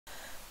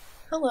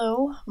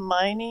Hello,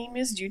 my name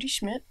is Judy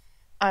Schmidt.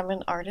 I'm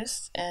an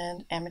artist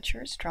and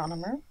amateur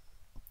astronomer.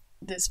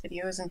 This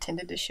video is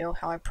intended to show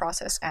how I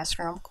process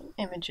astronomical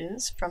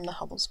images from the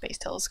Hubble Space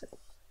Telescope.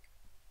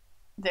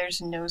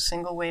 There's no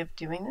single way of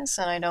doing this,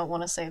 and I don't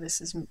want to say this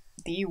is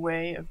the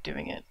way of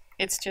doing it.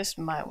 It's just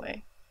my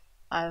way.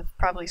 I've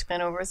probably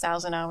spent over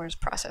 1,000 hours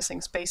processing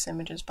space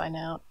images by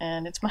now,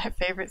 and it's my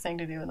favorite thing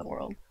to do in the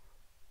world.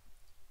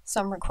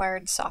 Some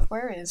required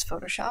software is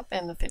Photoshop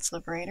and the FITS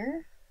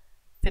Liberator.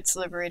 FITS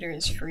Liberator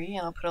is free,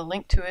 and I'll put a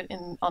link to it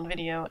on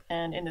video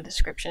and in the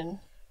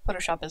description.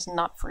 Photoshop is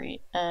not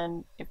free,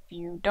 and if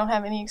you don't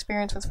have any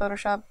experience with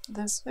Photoshop,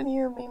 this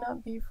video may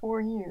not be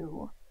for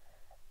you.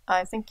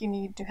 I think you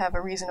need to have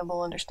a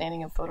reasonable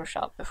understanding of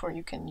Photoshop before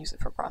you can use it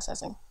for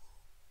processing.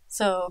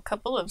 So, a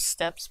couple of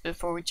steps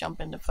before we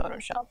jump into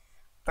Photoshop.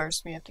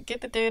 First, we have to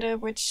get the data,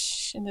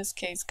 which in this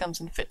case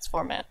comes in FITS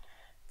format.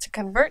 To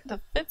convert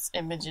the FITS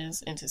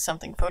images into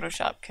something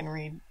Photoshop can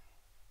read,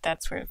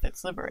 that's where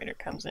FITS Liberator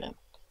comes in.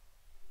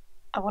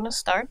 I want to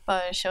start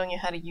by showing you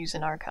how to use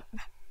an archive.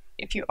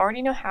 If you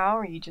already know how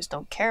or you just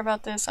don't care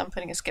about this, I'm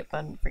putting a skip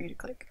button for you to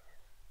click.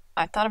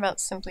 I thought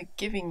about simply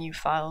giving you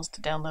files to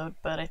download,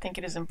 but I think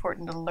it is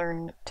important to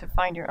learn to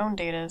find your own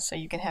data so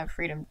you can have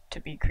freedom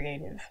to be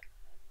creative.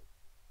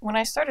 When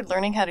I started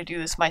learning how to do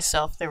this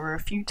myself, there were a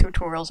few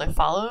tutorials I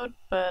followed,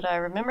 but I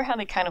remember how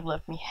they kind of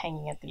left me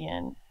hanging at the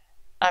end.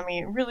 I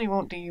mean, it really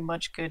won't do you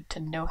much good to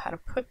know how to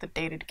put the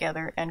data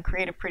together and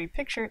create a pretty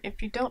picture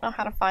if you don't know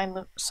how to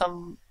find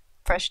some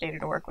fresh data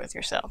to work with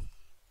yourself.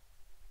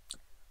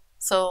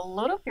 So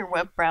load up your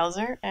web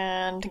browser,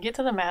 and to get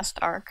to the MAST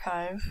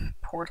Archive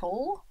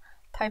portal,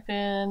 type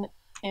in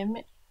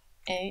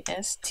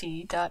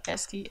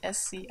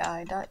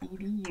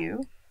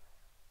mast.stsci.edu,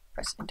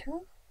 press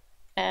enter,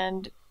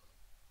 and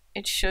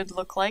it should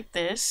look like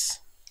this.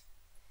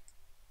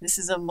 This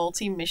is a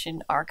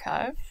multi-mission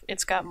archive.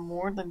 It's got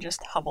more than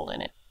just Hubble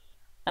in it.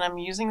 And I'm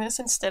using this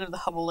instead of the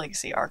Hubble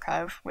Legacy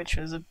Archive, which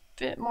was a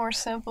bit more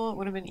simple. It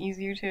would have been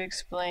easier to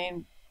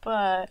explain,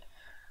 but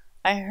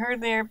I heard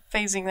they're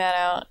phasing that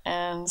out,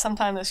 and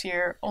sometime this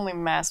year only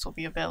MAST will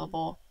be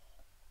available.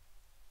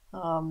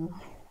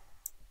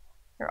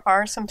 There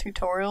are some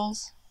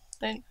tutorials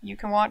that you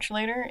can watch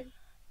later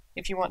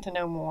if you want to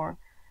know more,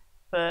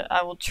 but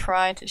I will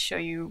try to show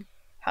you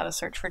how to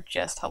search for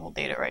just Hubble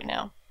data right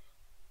now.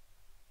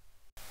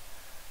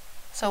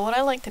 So what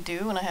I like to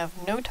do when I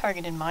have no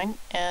target in mind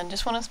and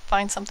just want to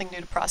find something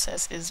new to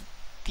process is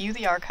view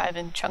the archive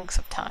in chunks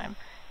of time.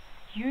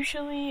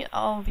 Usually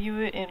I'll view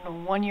it in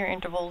 1-year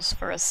intervals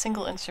for a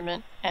single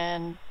instrument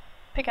and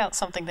pick out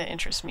something that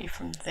interests me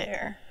from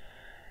there.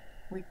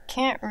 We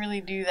can't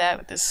really do that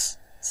with this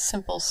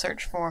simple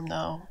search form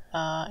though.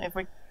 If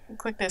we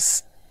click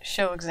this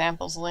show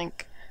examples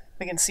link,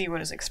 we can see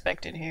what is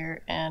expected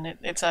here, and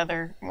it's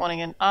either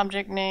wanting an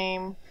object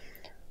name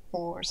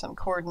or some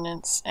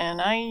coordinates,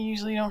 and I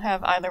usually don't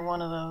have either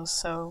one of those,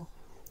 so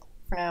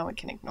for now we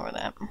can ignore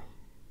that.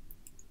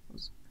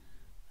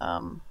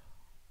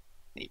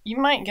 You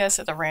might guess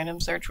that the random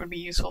search would be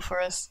useful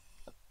for us,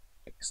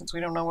 since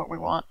we don't know what we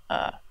want,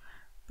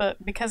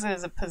 but because it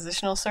is a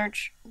positional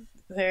search,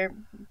 there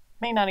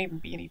may not even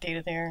be any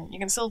data there. You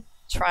can still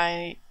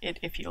try it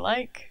if you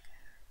like,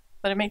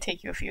 but it may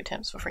take you a few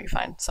attempts before you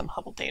find some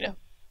Hubble data.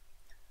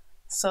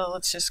 So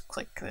let's just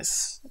click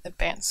this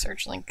advanced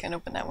search link and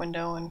open that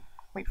window and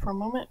wait for a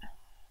moment.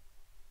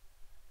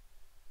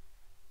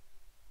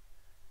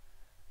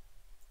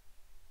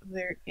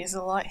 There is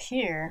a lot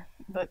here,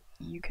 but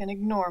you can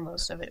ignore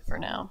most of it for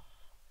now.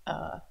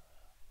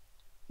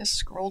 Just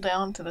scroll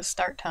down to the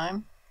start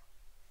time,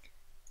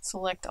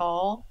 select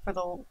all for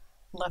the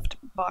left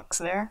box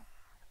there,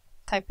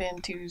 type in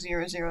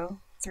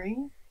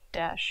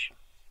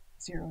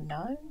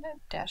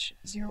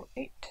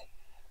 2003-09-08,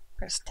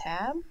 press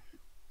tab,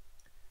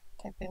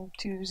 type in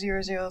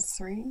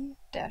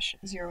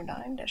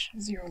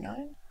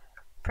 2003-09-09,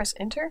 press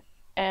enter,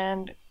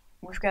 and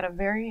we've got a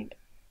very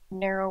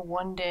narrow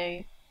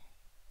 1-day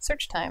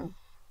search time.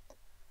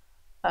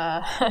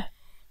 A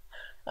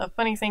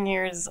funny thing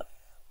here is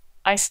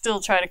I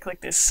still try to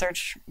click this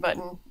search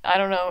button. I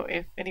don't know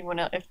if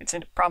it's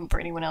a problem for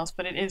anyone else,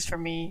 but it is for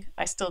me.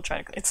 I still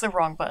try to it's the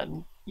wrong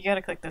button. You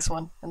gotta click this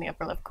one in the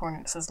upper left corner.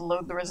 It says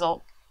load the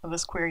result of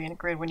this query in a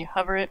grid. When you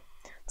hover it,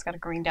 it's got a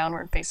green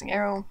downward facing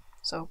arrow,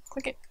 so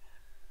click it,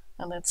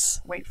 and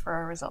let's wait for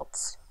our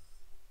results.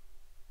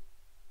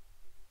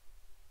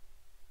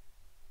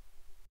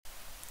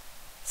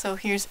 So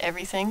here's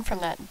everything from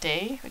that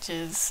day, which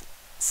is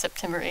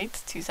September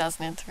 8th,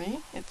 2003.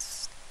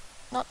 It's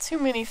not too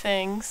many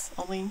things,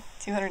 only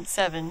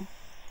 207,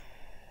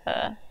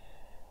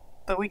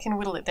 but we can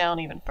whittle it down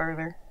even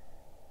further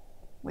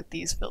with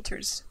these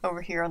filters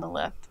over here on the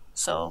left.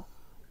 So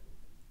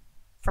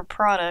for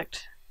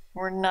product,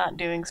 we're not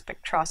doing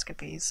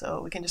spectroscopy,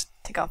 so we can just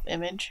tick off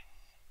image.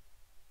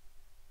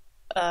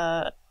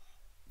 For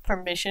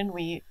mission,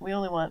 we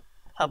only want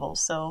Hubble,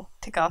 so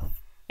tick off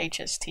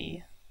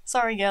HST.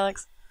 Sorry,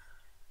 Galax.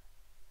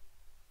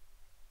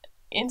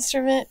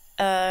 Instrument,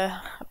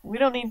 we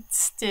don't need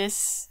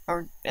STIS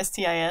or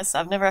STIS.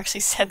 I've never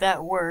actually said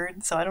that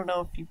word, so I don't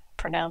know if you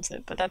pronounce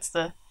it, but that's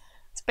the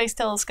Space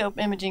Telescope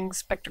Imaging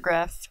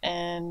Spectrograph,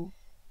 and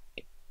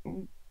it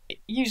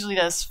usually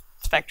does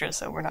spectra,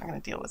 so we're not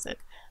going to deal with it.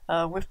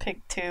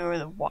 WIFPIC 2, or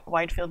the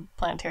Wide Field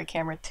Planetary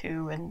Camera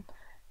 2, and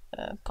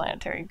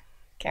Planetary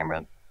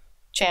Camera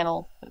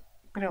Channel,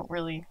 we don't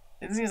really,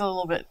 these are a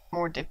little bit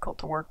more difficult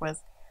to work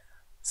with,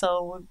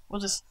 so we'll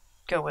just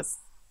go with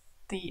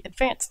the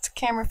Advanced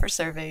Camera for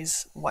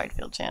Surveys Wide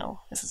Field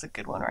Channel. This is a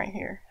good one right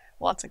here.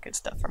 Lots of good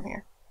stuff from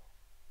here.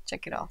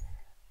 Check it off.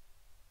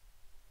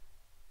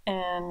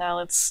 And now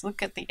let's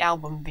look at the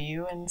album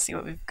view and see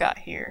what we've got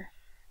here.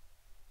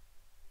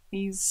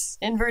 These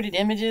inverted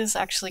images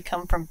actually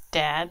come from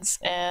DADs,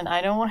 and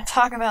I don't want to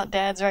talk about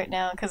DADs right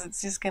now because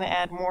it's just going to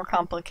add more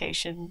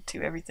complication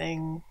to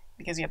everything,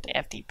 because you have to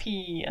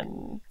FTP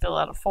and fill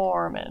out a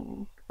form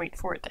and wait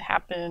for it to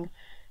happen.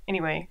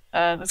 Anyway,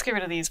 let's get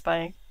rid of these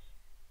by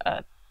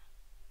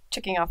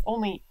checking off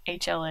only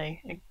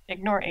HLA,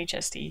 ignore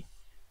HSD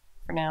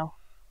for now.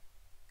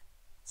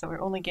 So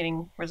we're only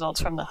getting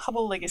results from the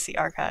Hubble Legacy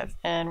Archive,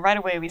 and right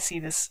away we see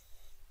this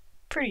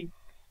pretty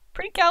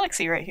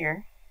galaxy right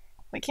here.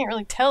 We can't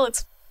really tell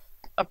it's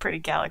a pretty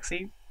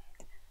galaxy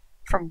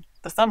from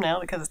the thumbnail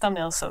because the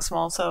thumbnail is so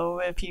small, so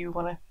if you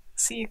want to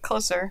see it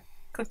closer,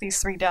 click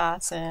these three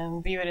dots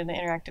and view it in the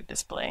interactive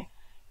display.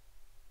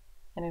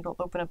 And it'll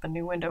open up a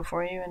new window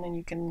for you, and then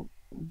you can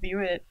view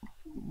it at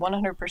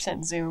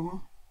 100%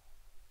 zoom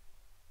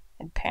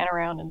and pan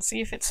around and see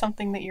if it's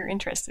something that you're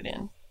interested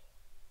in.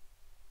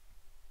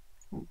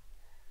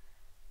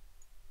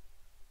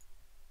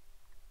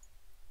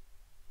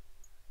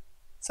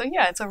 So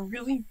yeah, it's a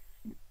really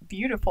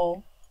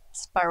beautiful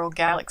spiral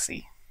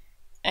galaxy,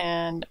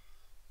 and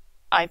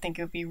I think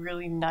it would be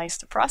really nice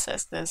to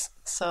process this.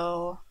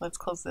 So let's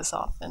close this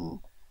off and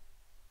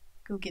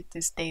go get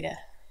this data,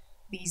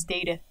 these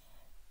data.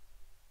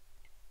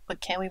 But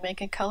can we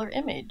make a color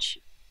image?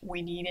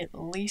 We need at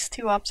least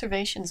 2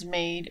 observations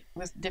made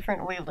with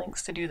different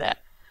wavelengths to do that.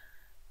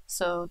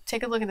 So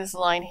take a look at this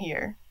line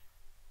here.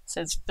 It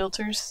says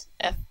filters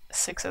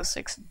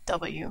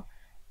F606W.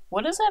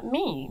 What does that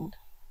mean?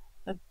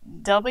 The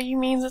W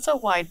means it's a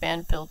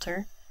wideband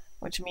filter,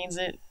 which means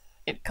it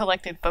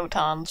collected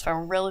photons from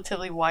a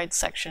relatively wide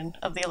section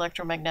of the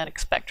electromagnetic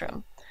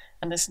spectrum.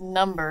 And this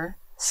number,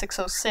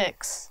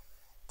 606,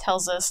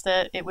 tells us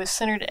that it was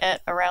centered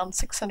at around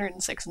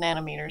 606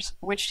 nanometers,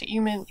 which to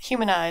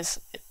human eyes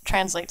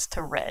translates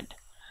to red.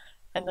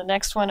 And the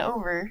next one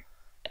over,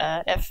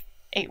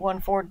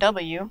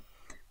 F814W,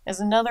 is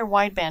another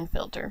wideband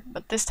filter,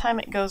 but this time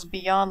it goes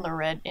beyond the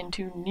red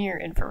into near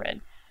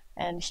infrared.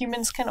 And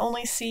humans can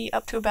only see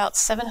up to about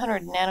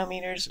 700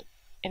 nanometers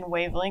in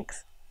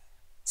wavelength.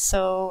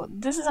 So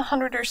this is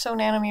 100 or so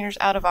nanometers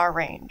out of our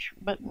range,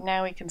 but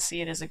now we can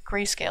see it as a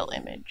grayscale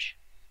image.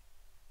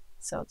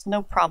 So it's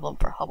no problem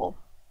for Hubble.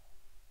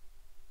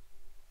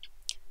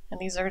 And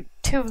these are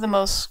 2 of the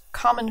most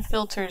common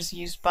filters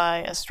used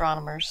by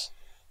astronomers.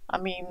 I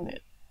mean,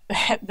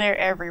 they're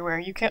everywhere.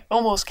 You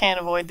almost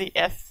can't avoid the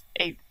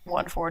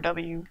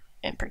F814W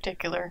in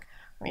particular.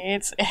 I mean,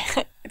 it's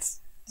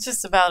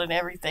just about in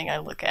everything I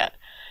look at.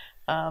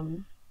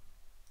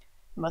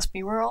 Must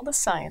be where all the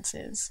science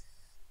is.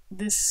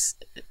 This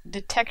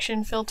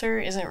detection filter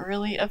isn't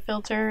really a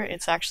filter,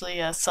 it's actually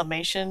a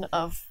summation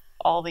of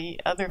all the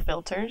other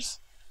filters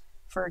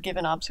for a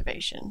given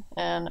observation,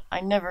 and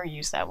I never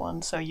use that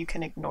one, so you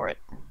can ignore it.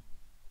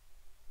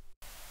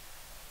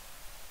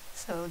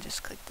 So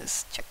just click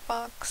this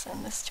checkbox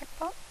and this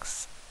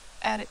checkbox,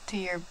 add it to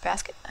your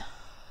basket.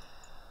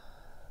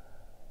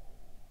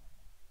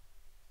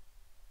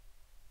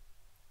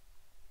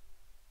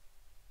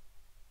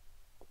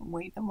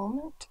 Wait a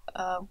moment.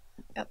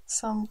 Got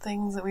some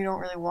things that we don't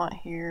really want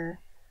here.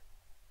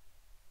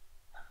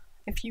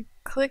 If you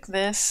click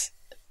this,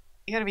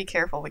 you gotta be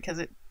careful because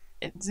it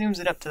zooms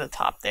it up to the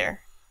top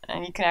there,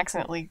 and you can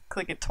accidentally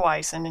click it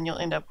twice and then you'll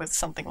end up with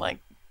something like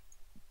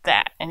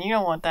that, and you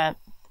don't want that.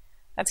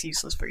 That's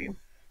useless for you.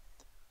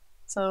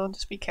 So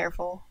just be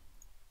careful.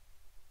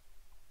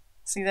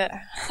 See that?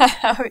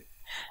 How it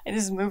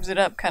just moves it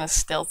up kind of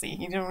stealthy.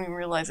 You don't even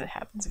realize it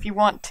happens. If you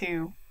want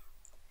to,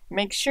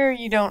 make sure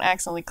you don't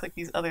accidentally click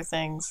these other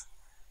things.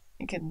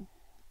 You can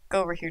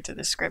go over here to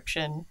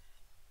description,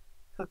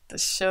 click the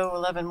show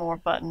 11 more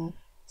button,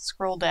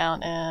 scroll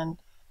down and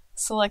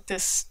select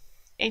this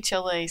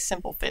HLA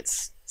simple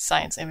fits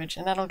science image,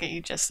 and that'll get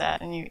you just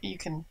that, and you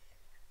can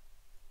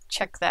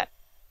check that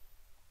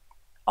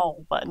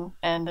all button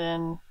and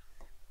then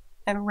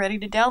ready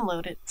to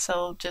download it.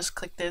 So just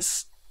click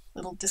this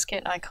little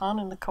diskette icon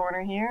in the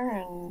corner here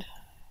and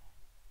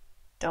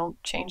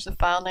don't change the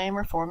file name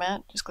or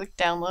format, just click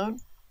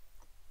download,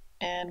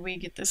 and we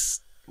get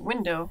this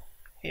window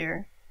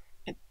here.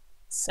 It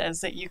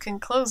says that you can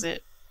close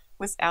it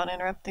without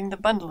interrupting the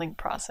bundling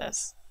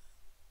process.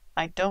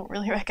 I don't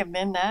really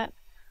recommend that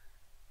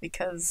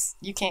because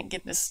you can't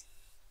get this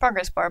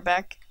progress bar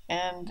back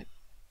and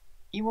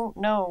you won't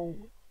know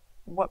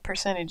what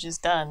percentage is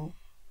done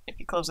if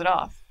you close it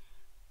off.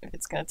 If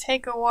it's going to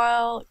take a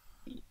while,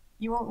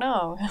 you won't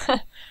know.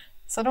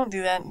 So don't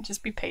do that.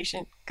 Just be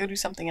patient. Go do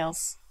something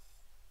else.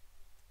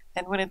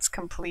 And when it's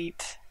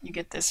complete, you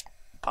get this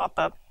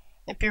pop-up.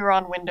 If you're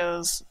on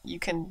Windows, you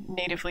can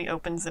natively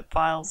open zip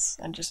files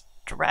and just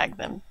drag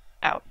them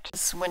out.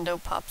 This window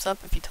pops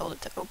up if you told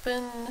it to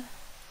open. You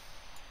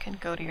can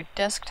go to your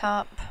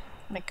desktop,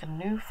 make a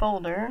new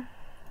folder.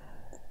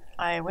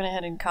 I went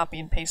ahead and copy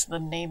and pasted the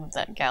name of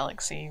that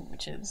galaxy,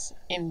 which is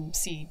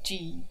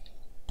MCG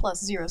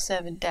plus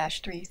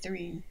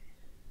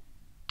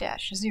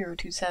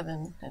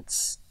 07-33-027.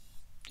 It's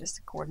just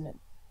a coordinate,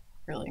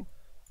 really.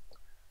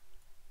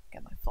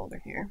 Got my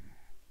folder here.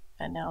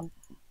 And now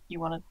you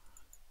want to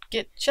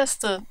get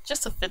just the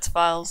FITS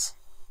files.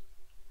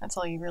 That's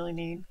all you really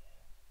need.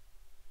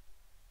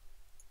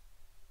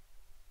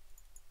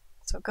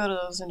 So go to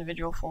those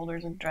individual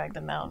folders and drag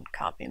them out and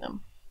copy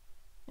them,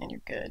 and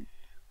you're good.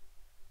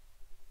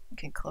 You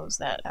can close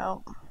that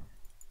out.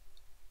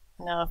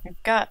 Now if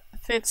you've got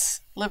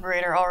FITS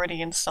Liberator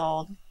already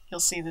installed,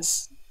 you'll see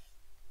this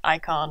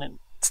icon, and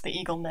it's the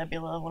Eagle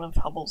Nebula, one of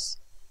Hubble's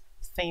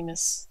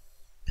famous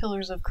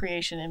pillars of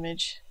creation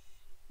image,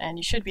 and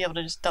you should be able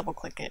to just double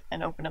click it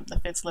and open up the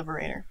FITS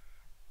Liberator.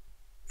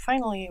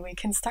 Finally, we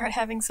can start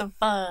having some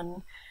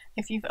fun.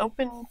 If you've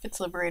opened FITS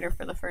Liberator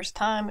for the first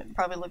time, it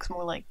probably looks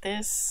more like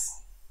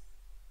this.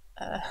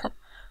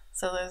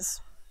 So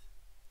there's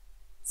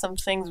some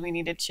things we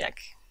need to check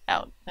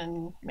out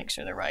and make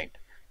sure they're right.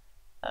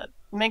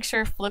 Make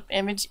sure flip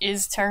image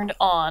is turned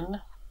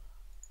on.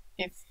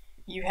 If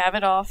you have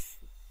it off,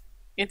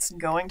 it's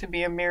going to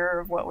be a mirror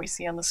of what we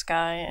see on the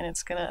sky, and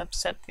it's going to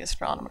upset the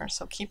astronomer.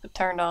 So keep it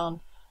turned on.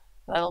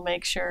 That'll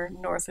make sure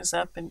north is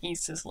up and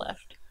east is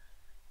left.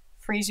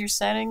 Freeze your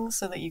settings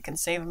so that you can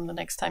save them the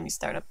next time you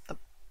start up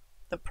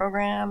the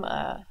program.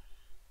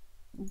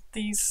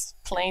 These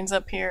planes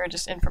up here are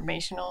just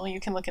informational. You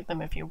can look at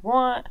them if you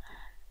want,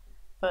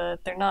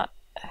 but they're not.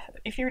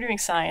 If you were doing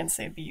science,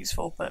 they'd be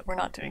useful, but we're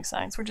not doing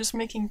science. We're just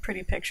making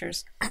pretty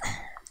pictures.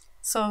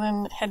 So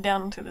then head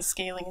down to the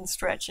Scaling and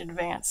Stretch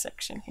Advanced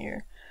section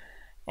here,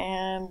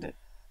 and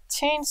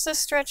change the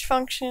stretch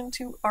function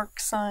to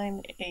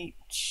arcsine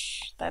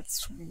h.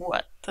 That's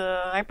what?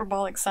 The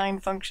hyperbolic sine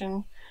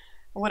function?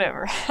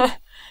 Whatever.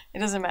 It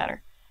doesn't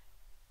matter.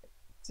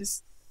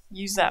 Just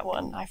use that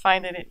one. I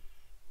find that it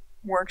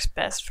works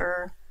best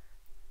for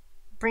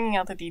bringing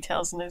out the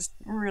details in those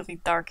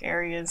really dark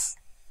areas,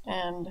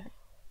 and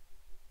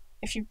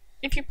if you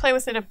play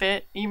with it a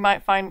bit, you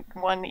might find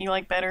one that you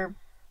like better.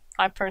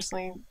 I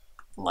personally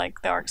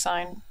like the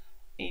arcsine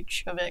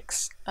h of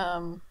x.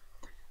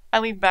 I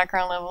leave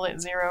background level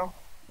at 0.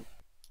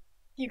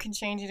 You can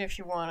change it if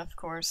you want, of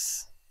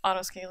course.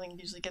 Auto scaling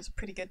usually gets a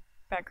pretty good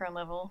background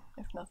level,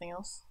 if nothing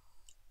else.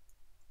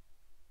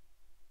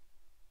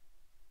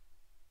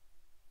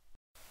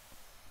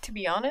 To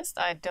be honest,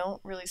 I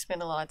don't really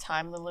spend a lot of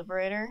time in the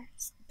Liberator.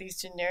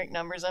 These generic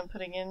numbers I'm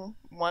putting in,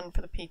 1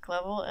 for the peak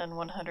level and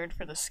 100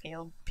 for the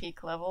scaled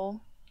peak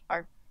level,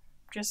 are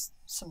just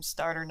some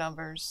starter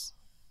numbers.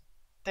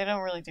 They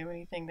don't really do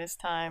anything this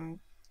time.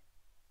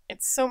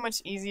 It's so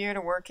much easier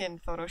to work in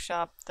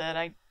Photoshop that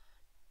I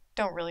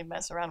don't really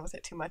mess around with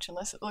it too much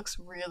unless it looks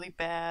really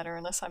bad or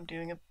unless I'm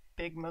doing a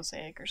big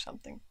mosaic or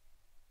something.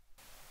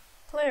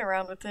 Play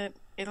around with it.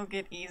 It'll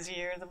get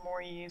easier the more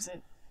you use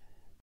it.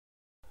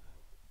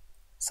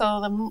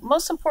 So the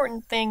most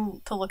important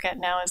thing to look at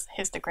now is the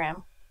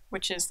histogram,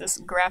 which is this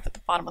graph at the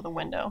bottom of the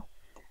window.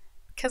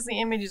 Because the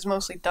image is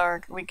mostly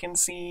dark, we can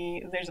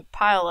see there's a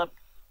pile up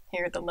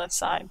here at the left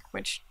side,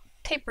 which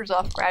tapers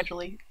off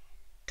gradually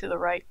to the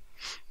right.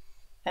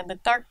 And the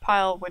dark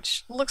pile,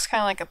 which looks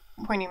kind of like a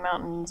pointing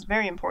mountain, is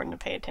very important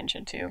to pay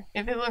attention to.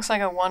 If it looks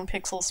like a 1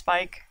 pixel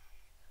spike,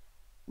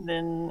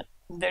 then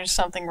there's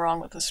something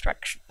wrong with the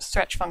stretch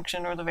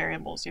function or the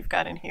variables you've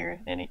got in here,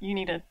 and you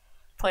need to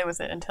play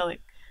with it until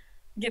it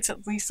gets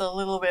at least a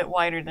little bit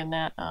wider than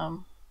that.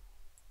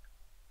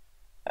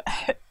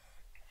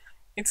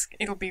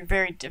 It'll be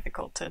very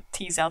difficult to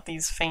tease out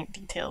these faint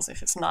details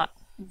if it's not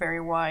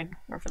very wide,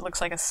 or if it looks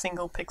like a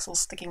single pixel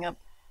sticking up.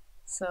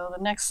 So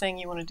the next thing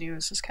you want to do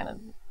is just kind of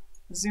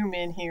zoom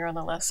in here on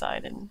the left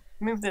side and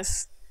move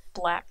this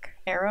black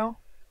arrow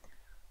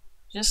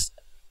just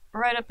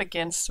right up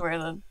against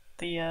where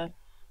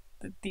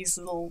these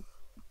little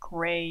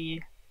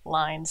gray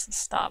lines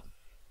stop.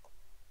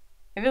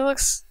 If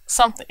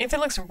it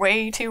looks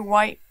way too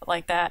white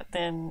like that,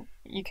 then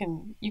you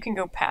can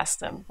go past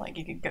them. Like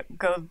you could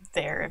go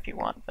there if you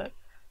want, but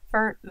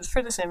for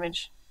this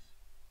image,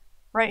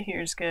 right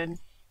here is good.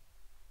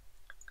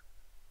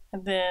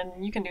 And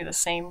then you can do the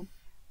same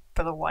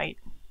for the white.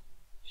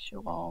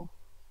 Show all.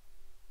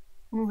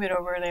 Move it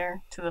over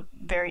there to the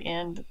very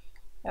end.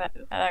 That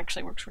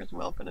actually works really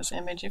well for this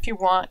image. If you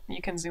want, you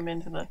can zoom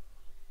into the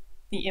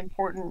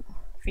important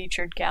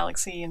featured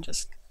galaxy and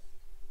just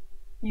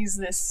use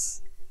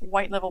this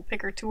white level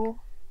picker tool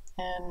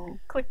and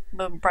click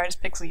the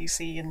brightest pixel you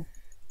see, and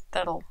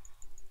that'll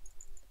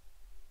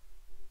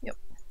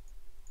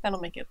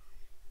make it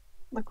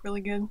look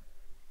really good.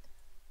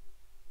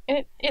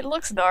 And it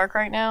looks dark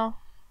right now.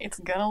 it's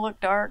gonna look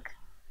dark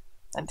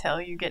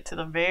until you get to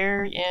the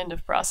very end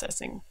of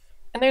processing.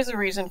 And there's a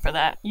reason for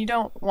that. You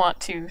don't want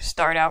to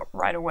start out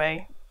right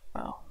away.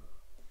 Well,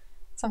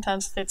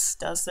 sometimes Fits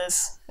does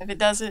this. If it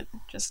does it,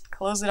 just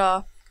close it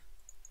off,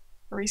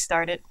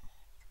 restart it.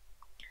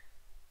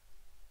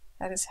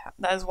 That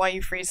is why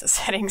you freeze the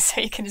settings,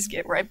 so you can just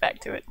get right back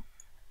to it.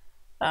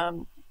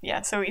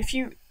 Yeah, so if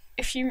you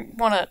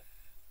want to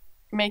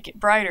make it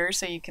brighter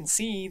so you can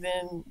see,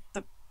 then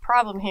the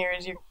problem here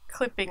is you're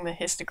clipping the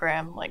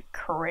histogram like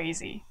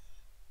crazy.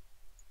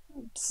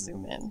 Let's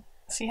zoom in.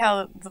 See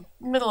how the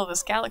middle of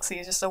this galaxy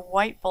is just a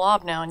white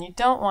blob now, and you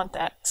don't want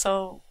that,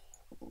 so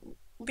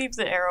leave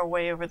the arrow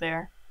way over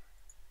there.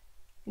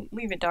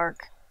 Leave it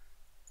dark.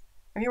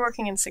 If you're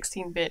working in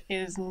 16-bit, it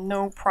is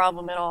no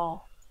problem at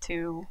all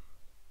to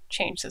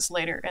change this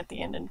later at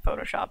the end in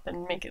Photoshop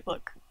and make it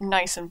look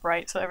nice and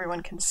bright so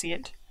everyone can see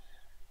it.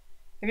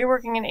 If you're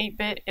working in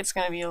 8-bit, it's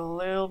going to be a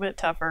little bit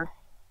tougher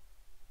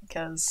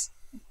because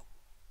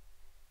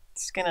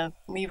it's going to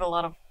leave a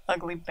lot of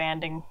ugly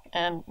banding,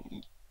 and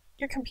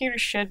your computer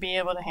should be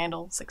able to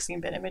handle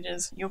 16-bit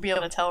images. You'll be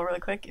able to tell really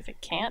quick if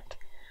it can't.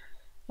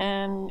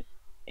 And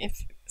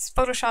if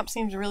Photoshop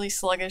seems really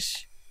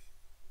sluggish,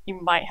 you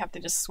might have to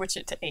just switch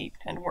it to 8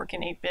 and work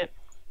in 8-bit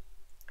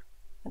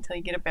until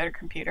you get a better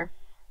computer.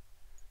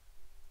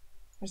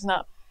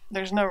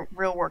 There's no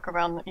real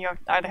workaround. You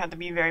either have to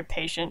be very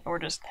patient or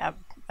just have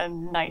a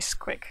nice,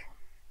 quick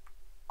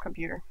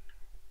computer.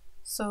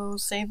 So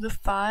save the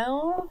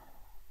file.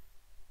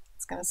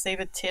 It's going to save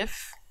a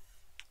TIFF.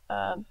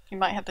 You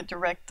might have to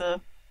direct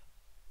the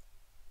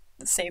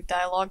save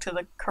dialog to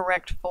the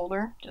correct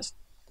folder. Just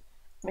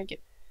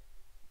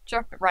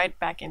drop it right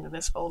back into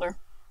this folder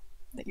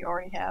that you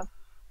already have.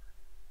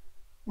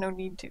 No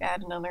need to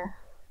add another.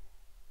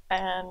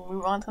 And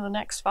move on to the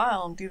next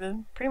file and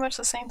do pretty much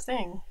the same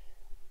thing.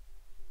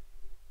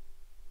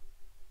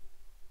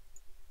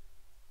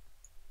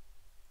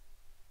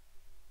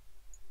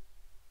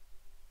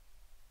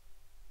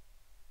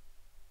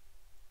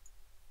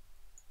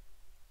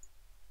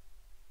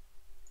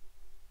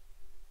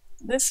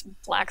 This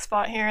black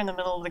spot here in the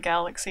middle of the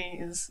galaxy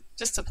is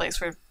just a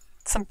place where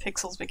some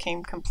pixels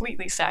became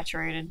completely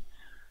saturated,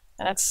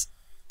 and that's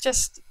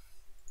just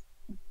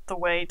the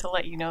way to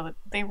let you know that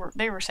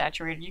they were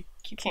saturated.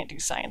 You can't do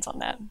science on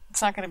that.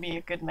 It's not going to be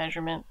a good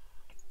measurement.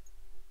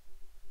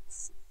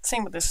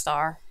 Same with this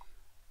star.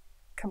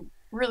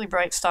 Really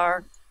bright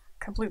star,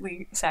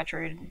 completely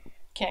saturated.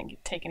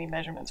 Can't take any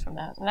measurements from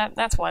that, and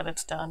that's why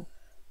that's done.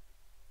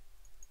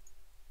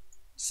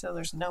 So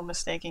there's no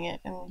mistaking it,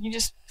 and you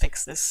just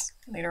fix this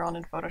later on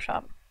in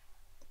Photoshop.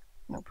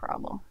 No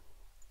problem.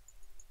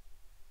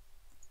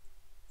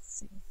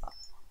 Save file.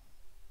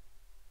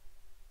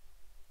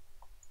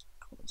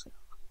 Close it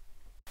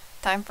off.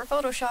 Time for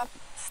Photoshop.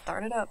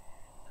 Start it up.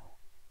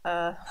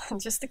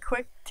 Just a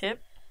quick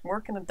tip: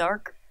 work in the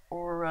dark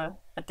or a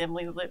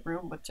dimly lit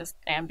room with just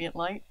ambient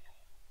light.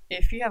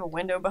 If you have a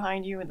window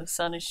behind you and the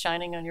sun is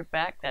shining on your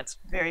back, that's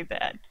very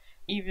bad.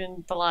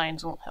 Even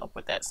blinds won't help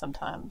with that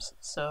sometimes.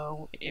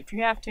 So if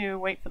you have to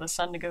wait for the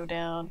sun to go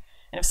down,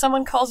 and if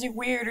someone calls you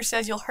weird or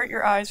says you'll hurt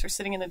your eyes for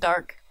sitting in the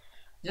dark,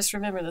 just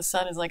remember the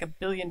sun is like 1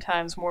 billion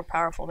times more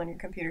powerful than your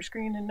computer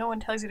screen, and no one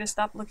tells you to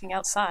stop looking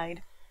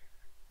outside.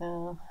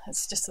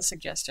 It's just a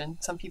suggestion.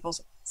 Some people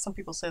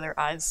say their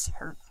eyes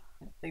hurt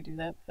if they do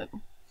that, but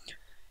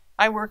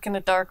I work in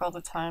the dark all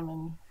the time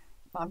and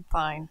I'm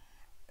fine,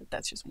 but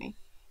that's just me.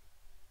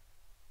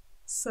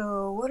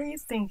 So what are you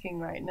thinking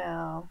right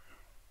now?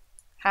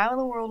 How in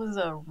the world is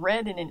a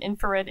red and an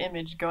infrared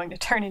image going to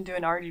turn into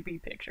an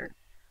RGB picture?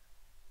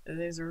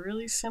 There's a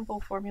really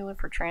simple formula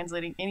for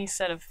translating any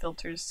set of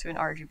filters to an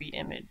RGB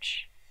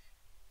image,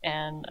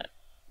 and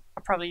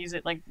I'll probably use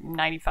it like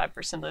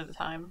 95% of the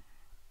time.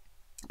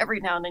 Every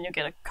now and then you'll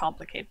get a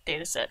complicated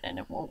data set and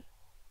it won't,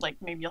 like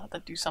maybe you'll have to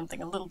do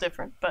something a little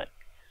different, but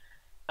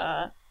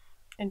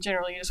in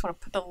general you just want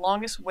to put the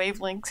longest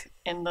wavelength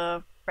in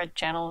the red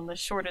channel and the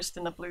shortest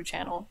in the blue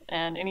channel,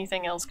 and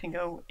anything else can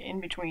go in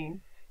between.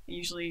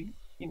 Usually,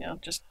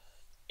 just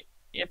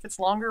if it's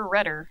longer,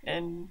 redder,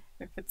 and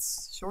if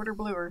it's shorter,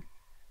 bluer.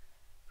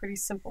 Pretty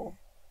simple.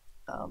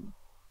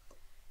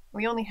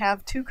 We only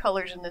have 2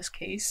 colors in this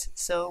case,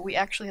 so we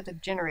actually have to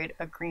generate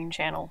a green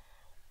channel.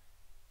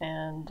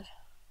 And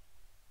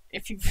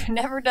if you've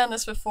never done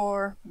this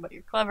before, but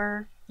you're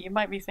clever, you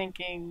might be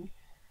thinking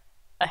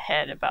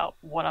ahead about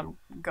what I'm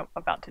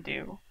about to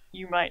do.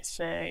 You might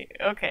say,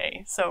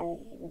 okay, so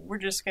we're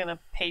just going to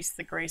paste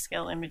the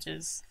grayscale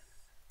images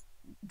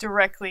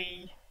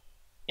directly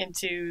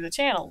into the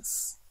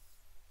channels.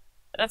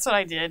 That's what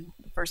I did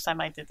the first time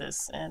I did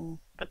this,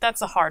 but that's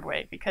the hard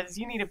way because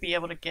you need to be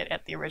able to get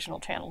at the original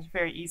channels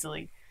very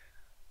easily.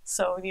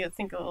 So we need to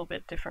think a little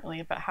bit differently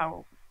about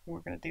how we're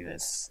going to do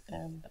this,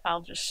 and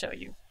I'll just show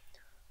you.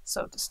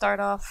 So to start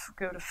off,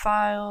 go to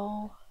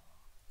File,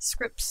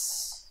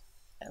 Scripts,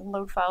 and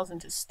load files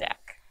into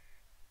Stack.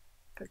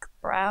 Click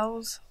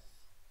Browse,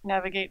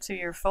 navigate to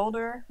your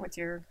folder with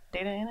your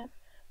data in it,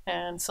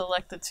 and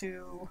select the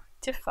 2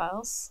 TIFF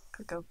files.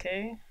 Click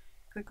OK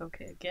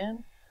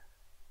again.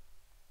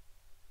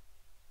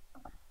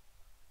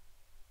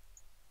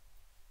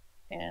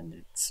 and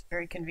it's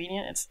very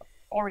convenient. It's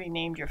already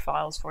named your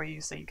files for you,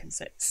 so you can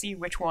see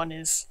which one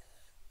is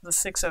the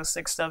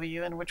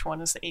 606W and which one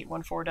is the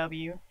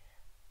 814W.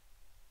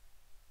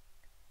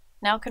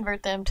 Now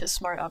convert them to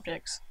smart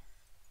objects.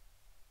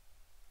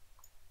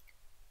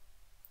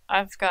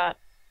 I've got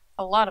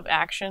a lot of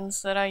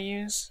actions that I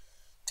use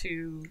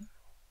to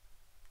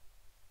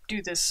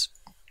do this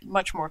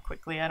much more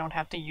quickly. I don't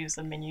have to use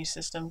the menu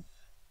system,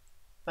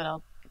 but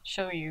I'll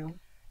show you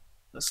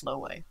the slow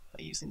way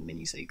by using the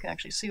menu so you can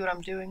actually see what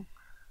I'm doing.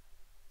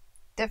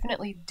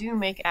 Definitely do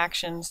make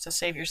actions to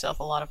save yourself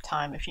a lot of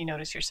time if you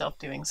notice yourself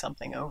doing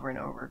something over and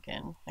over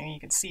again. I mean, you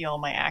can see all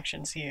my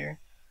actions here,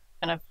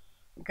 and I've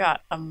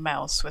got a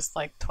mouse with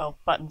like 12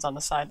 buttons on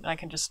the side, and I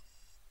can just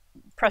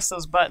press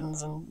those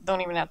buttons and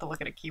don't even have to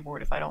look at a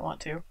keyboard if I don't want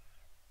to.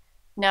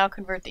 Now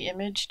convert the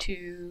image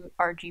to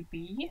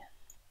RGB.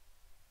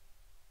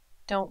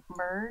 Don't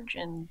merge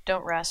and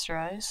don't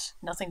rasterize.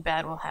 Nothing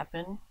bad will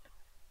happen.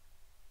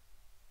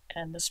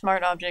 And the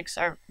smart objects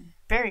are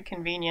very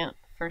convenient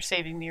for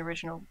saving the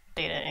original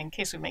data in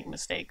case we make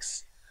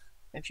mistakes.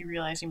 If you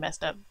realize you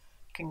messed up,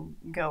 you can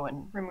go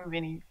and remove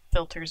any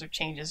filters or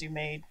changes you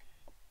made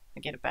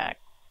and get it back.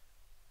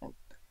 It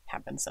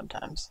happens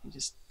sometimes. You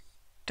just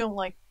don't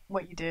like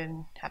what you did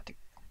and have to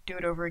do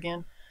it over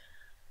again.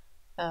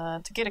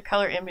 To get a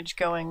color image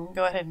going,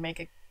 go ahead and make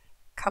a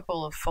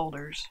couple of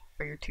folders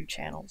for your two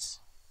channels.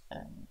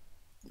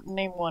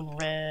 Name one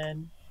red,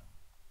 and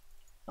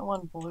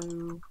one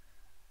blue.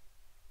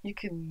 You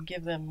can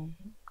give them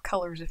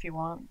colors if you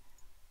want.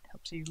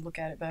 Helps you look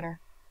at it better.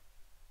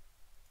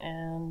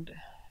 And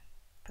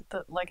put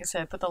the, like I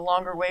said, put the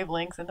longer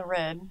wavelength in the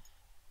red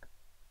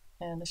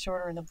and the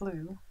shorter in the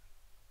blue.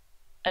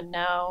 And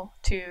now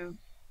to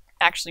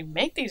actually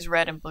make these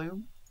red and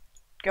blue,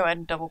 go ahead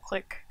and double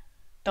click.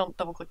 Don't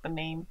double click the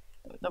name,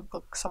 double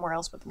click somewhere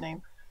else but the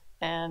name.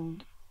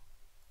 And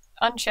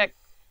uncheck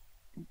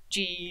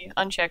G,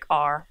 uncheck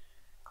R,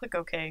 click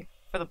OK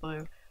for the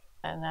blue.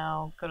 And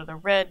now go to the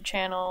red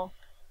channel,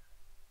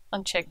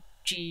 uncheck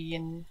G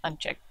and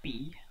uncheck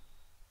B.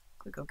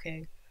 Click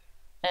OK.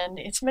 And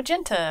it's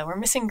magenta. We're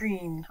missing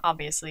green,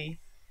 obviously.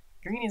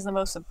 Green is the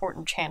most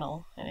important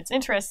channel, and it's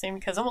interesting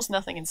because almost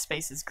nothing in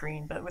space is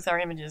green, but with our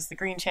images, the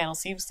green channel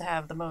seems to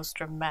have the most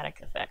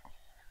dramatic effect.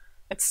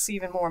 It's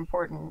even more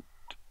important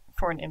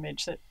for an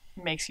image that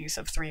makes use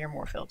of 3 or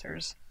more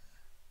filters.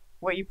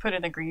 What you put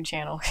in the green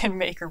channel can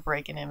make or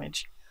break an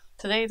image.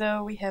 Today,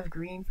 though, we have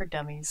green for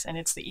dummies, and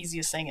it's the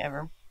easiest thing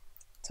ever.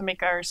 To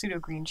make our pseudo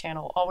green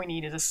channel, all we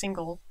need is a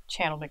single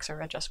channel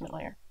mixer adjustment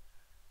layer.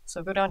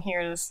 So go down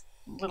here to this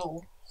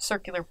little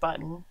circular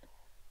button,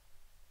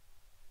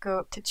 go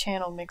up to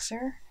channel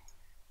mixer,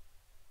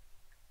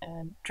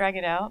 and drag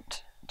it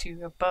out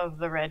to above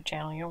the red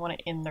channel. You don't want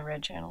it in the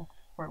red channel,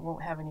 or it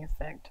won't have any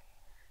effect.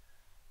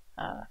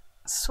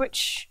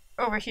 Switch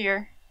over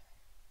here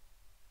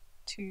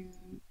to,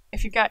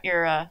 if you've got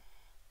your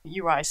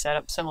UI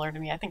setup similar to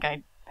me, I think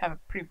I have a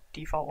pretty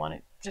default one.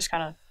 It just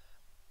kind of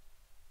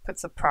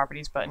puts the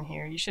properties button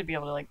here. You should be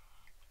able to, like,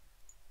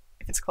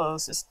 if it's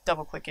closed, just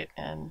double click it,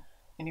 and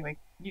anyway,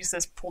 use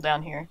this pull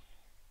down here.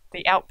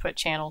 The output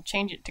channel,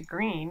 change it to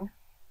green,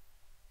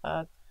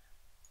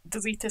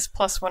 delete this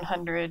plus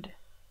 100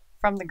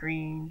 from the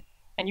green,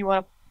 and you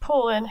want to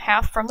pull in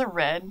half from the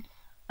red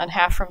and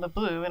half from the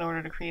blue in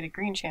order to create a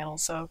green channel.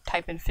 So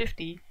type in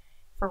 50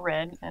 for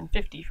red and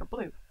 50 for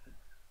blue.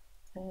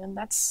 And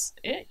that's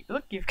it.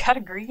 Look, you've got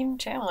a green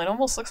channel. It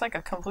almost looks like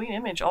a complete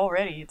image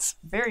already. It's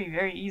very,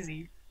 very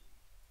easy.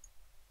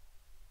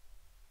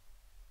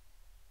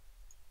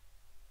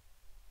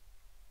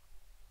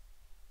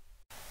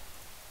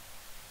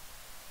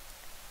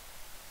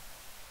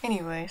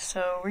 Anyway,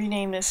 so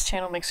rename this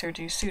channel mixer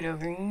to pseudo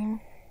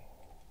green.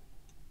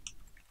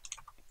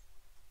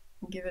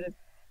 Give it a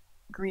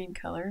green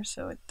color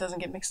so it doesn't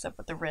get mixed up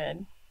with the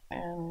red.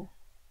 And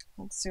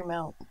let's zoom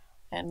out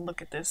and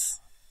look at this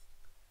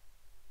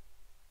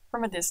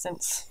from a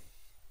distance.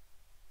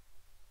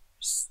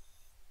 There's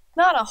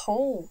not a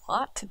whole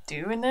lot to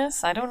do in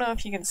this. I don't know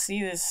if you can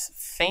see this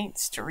faint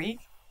streak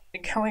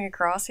going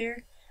across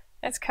here.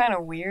 That's kind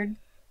of weird.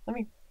 Let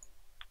me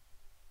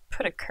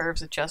put a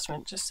curves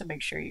adjustment just to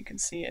make sure you can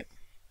see it.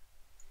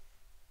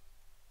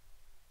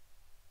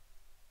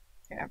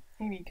 Yeah,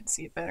 maybe you can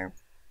see it better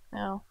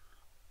now.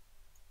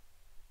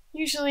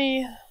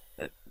 Usually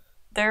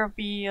there'll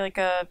be like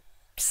a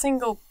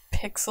single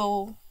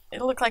pixel.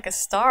 It'll look like a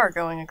star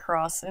going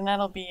across, and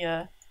that'll be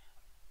a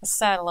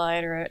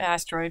satellite or an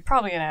asteroid,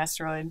 probably an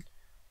asteroid,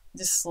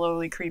 just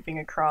slowly creeping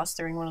across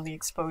during one of the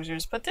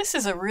exposures. But this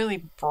is a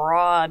really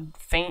broad,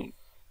 faint,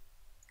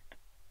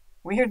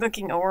 weird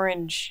looking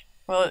orange.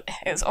 Well,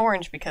 it was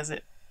orange because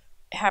it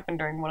happened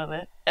during one of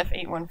the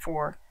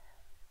F814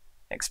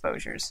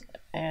 exposures,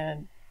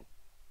 and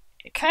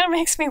it kind of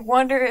makes me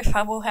wonder if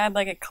Hubble had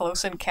like a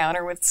close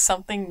encounter with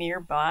something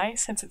nearby,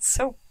 since it's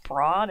so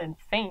broad and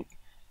faint.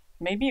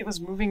 Maybe it was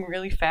moving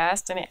really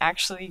fast and it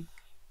actually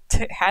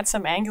had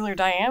some angular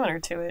diameter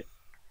to it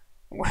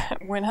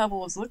when Hubble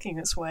was looking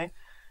this way.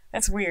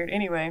 That's weird.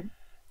 Anyway,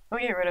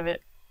 we'll get rid of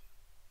it.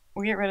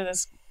 we get rid of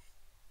this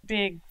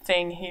big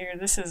thing here.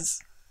 This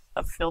is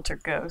a filter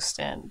ghost,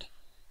 and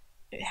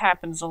it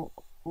happens a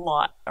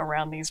lot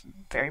around these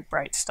very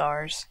bright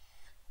stars.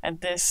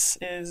 And this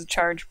is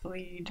charge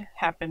bleed,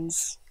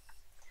 happens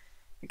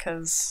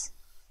because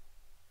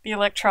the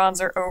electrons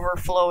are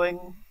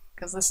overflowing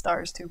because the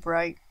star is too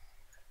bright.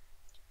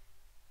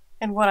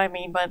 And what I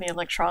mean by the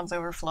electrons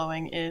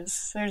overflowing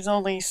is there's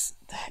only,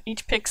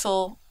 each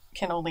pixel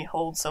can only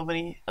hold so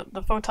many.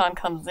 The photon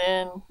comes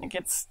in, it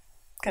gets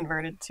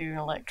converted to an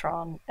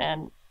electron,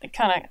 and they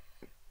kind of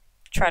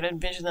try to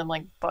envision them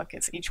like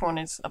buckets. Each one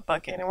is a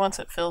bucket, and once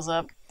it fills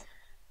up,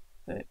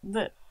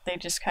 they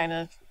just kind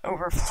of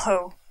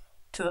overflow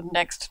to the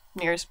next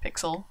nearest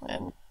pixel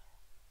and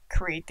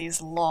create these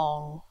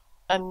long,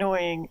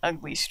 annoying,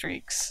 ugly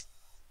streaks.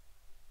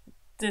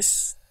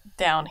 This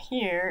down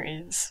here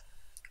is,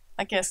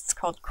 I guess it's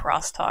called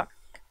crosstalk.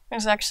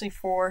 There's actually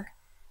 4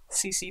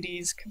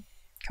 CCDs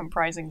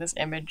comprising this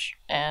image,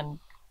 and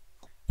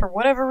for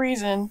whatever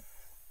reason,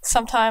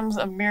 sometimes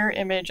a mirror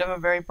image of a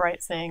very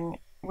bright thing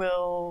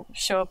will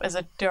show up as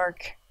a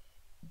dark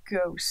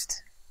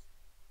ghost,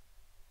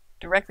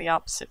 directly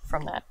opposite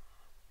from that.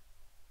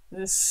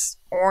 This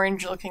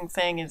orange looking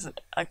thing is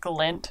a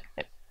glint.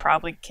 It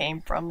probably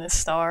came from this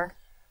star,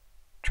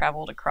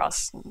 traveled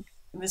across.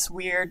 This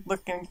weird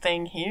looking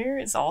thing here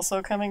is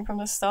also coming from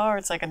the star.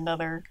 It's like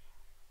another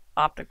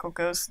optical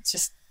ghost. It's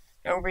just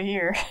over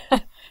here.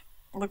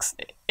 Looks,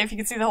 if you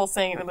could see the whole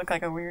thing, it would look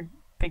like a weird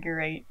figure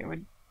 8. It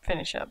would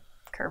finish up,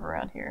 curve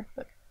around here.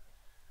 But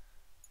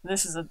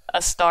this is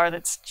a star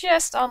that's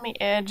just on the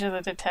edge of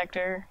the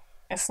detector.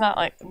 It's not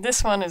like,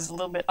 this one is a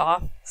little bit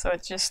off, so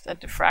it's just a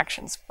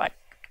diffraction spike.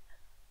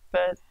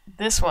 But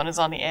this one is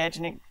on the edge,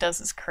 and it does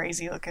this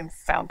crazy looking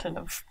fountain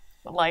of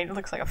light. It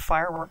looks like a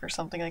firework or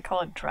something. They call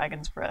it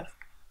dragon's breath.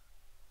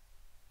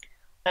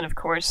 And of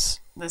course,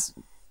 this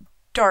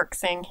dark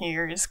thing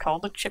here is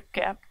called a chip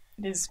gap.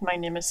 It is my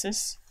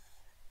nemesis.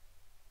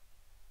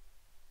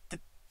 The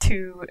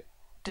 2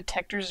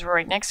 detectors are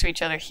right next to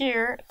each other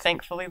here.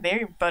 Thankfully,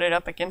 they butted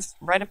up against,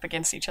 right up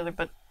against each other,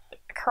 but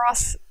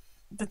across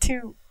the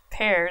 2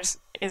 pairs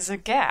is a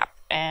gap,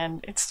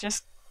 and it's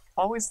just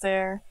always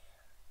there.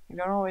 You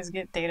don't always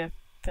get data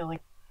filling.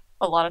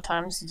 A lot of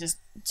times you just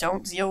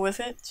don't deal with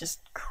it, just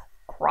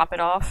crop it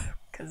off,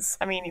 because,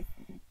 I mean,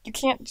 you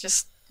can't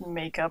just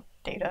make up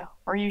data,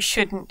 or you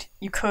shouldn't.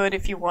 You could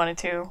if you wanted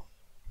to.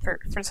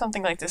 For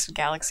something like this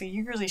galaxy,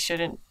 you really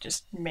shouldn't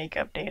just make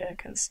up data,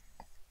 because,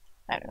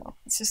 I don't know,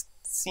 it just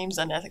seems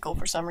unethical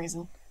for some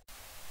reason.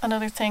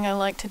 Another thing I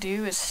like to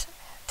do is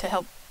to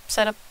help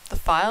set up the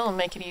file and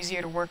make it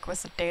easier to work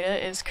with the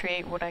data is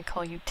create what I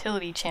call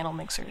utility channel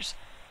mixers.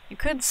 You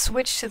could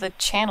switch to the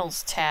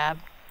channels tab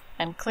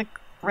and click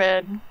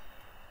red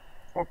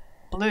or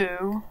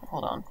blue.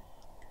 Hold on.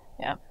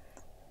 Yeah.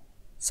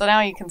 So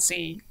now you can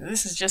see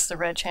this is just the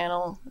red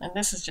channel and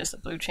this is just the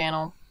blue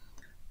channel.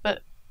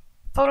 But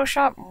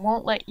Photoshop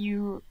won't let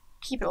you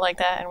keep it like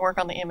that and work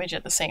on the image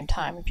at the same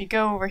time. If you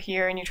go over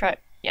here and you try,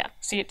 yeah,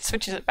 see, it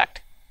switches it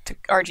back to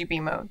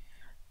RGB mode.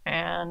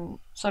 And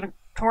so to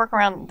work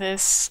around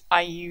this,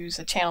 I use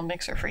a channel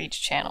mixer for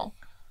each channel.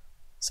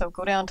 So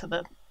go down to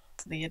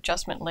the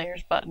adjustment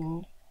layers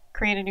button,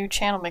 create a new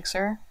channel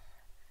mixer,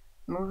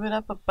 move it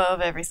up above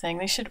everything.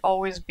 They should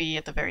always be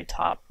at the very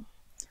top.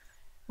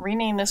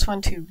 Rename this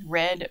one to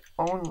red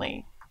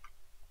only.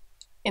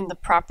 In the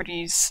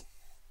properties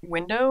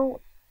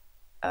window,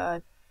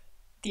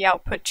 the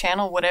output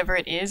channel, whatever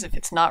it is, if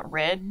it's not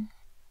red,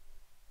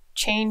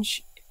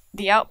 change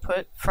the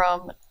output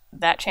from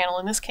that channel.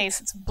 In this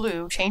case it's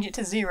blue, change it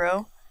to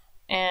 0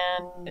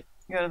 and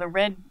go to the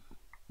red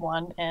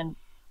one and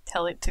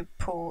tell it to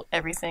pull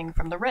everything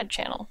from the red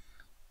channel.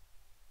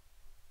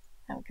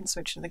 Now we can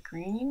switch to the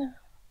green,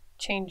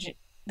 change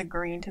the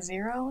green to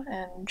 0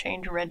 and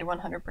change red to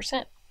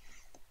 100%.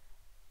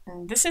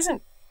 And this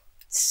isn't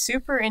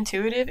super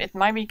intuitive. It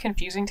might be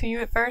confusing to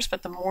you at first,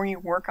 but the more you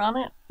work on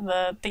it,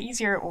 the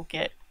easier it will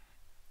get.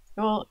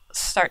 It will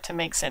start to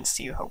make sense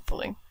to you,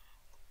 hopefully.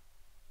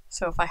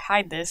 So if I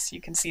hide this,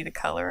 you can see the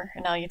color,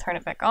 and now you turn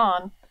it back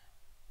on,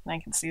 and I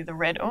can see the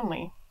red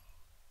only.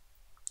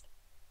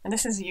 And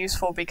this is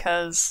useful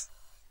because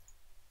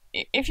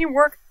if you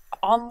work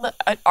on the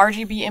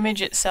RGB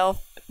image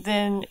itself,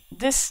 then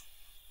this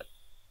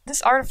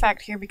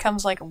artifact here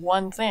becomes like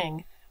one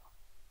thing.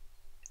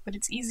 But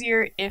it's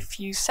easier if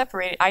you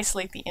separate,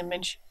 isolate the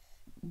image,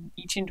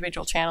 each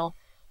individual channel,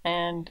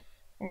 and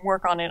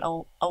work on it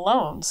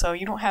alone. So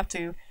you don't have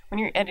to, when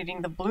you're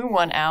editing the blue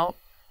one out,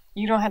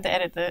 you don't have to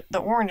edit the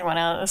orange one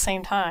out at the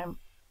same time.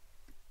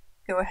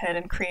 Go ahead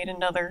and create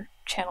another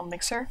channel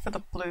mixer for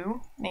the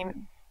blue. Name it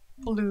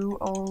blue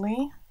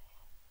only.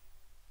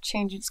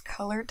 Change its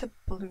color to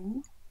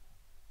blue.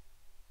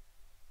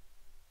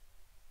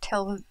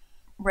 Tell the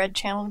red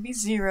channel to be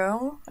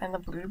 0 and the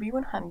blue to be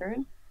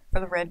 100 for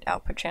the red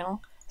output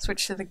channel.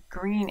 Switch to the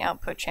green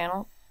output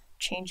channel.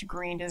 Change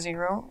green to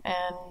 0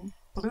 and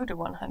blue to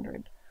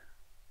 100.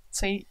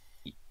 So you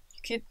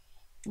could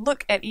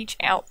look at each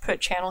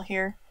output channel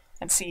here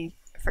and see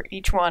for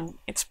each one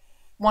it's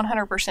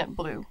 100%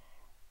 blue.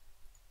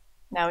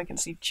 Now we can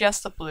see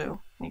just the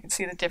blue. And you can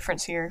see the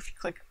difference here if you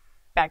click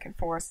back and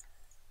forth.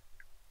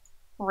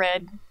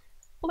 Red,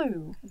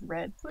 blue,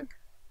 red, blue.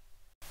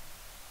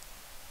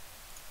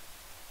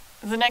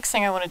 The next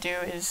thing I want to do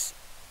is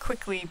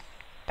quickly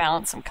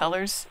balance some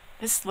colors.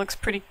 This looks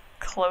pretty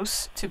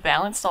close to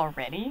balanced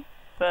already,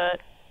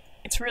 but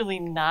it's really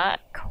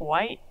not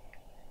quite.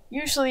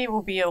 Usually it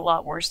will be a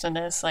lot worse than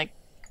this. Like,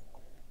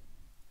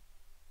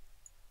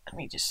 let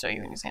me just show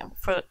you an example.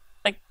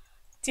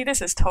 See,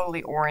 this is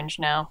totally orange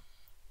now,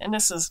 and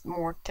this is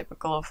more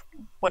typical of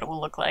what it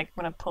will look like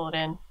when I pull it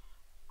in.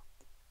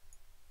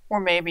 Or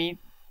maybe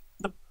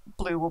the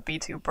blue will be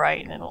too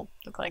bright and it'll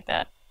look like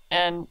that.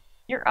 And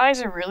your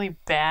eyes are really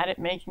bad at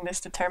making this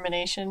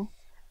determination.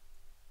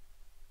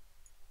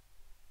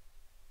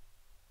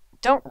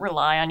 Don't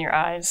rely on your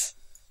eyes.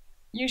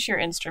 Use your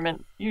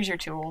instrument, use your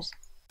tools.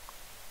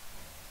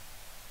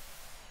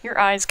 Your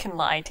eyes can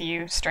lie to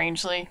you,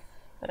 strangely.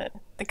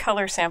 The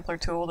color sampler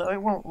tool, though,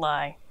 it won't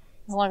lie.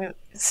 As long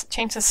as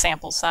change the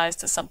sample size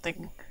to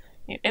something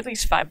at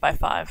least 5 by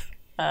 5.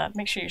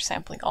 Make sure you're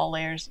sampling all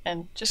layers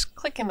and just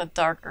click in the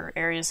darker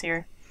areas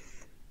here.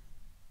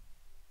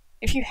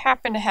 If you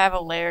happen to have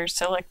a layer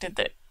selected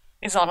that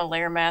is on a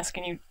layer mask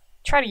and you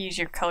try to use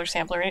your color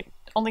sampler,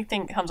 the only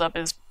thing that comes up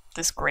is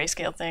this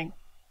grayscale thing.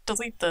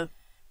 Delete the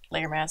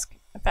layer mask.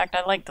 In fact,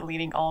 I like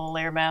deleting all the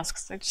layer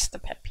masks. They're just a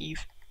pet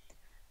peeve.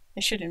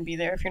 They shouldn't be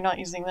there if you're not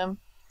using them.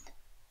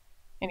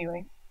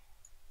 Anyway,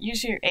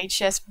 use your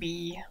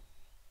HSB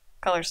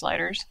color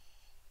sliders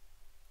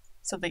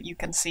so that you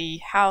can see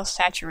how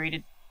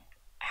saturated,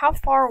 how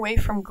far away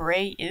from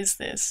gray is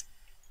this.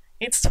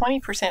 It's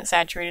 20%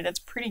 saturated, that's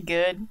pretty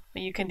good,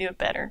 but you can do it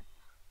better.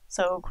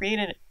 So create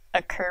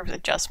a curves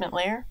adjustment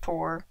layer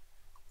for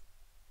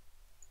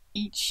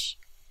each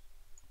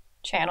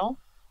channel.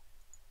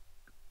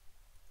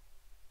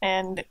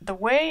 And the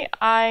way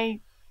I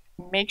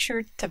make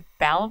sure to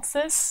balance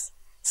this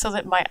so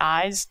that my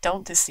eyes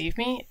don't deceive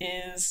me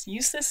is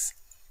use this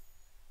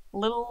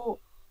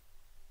little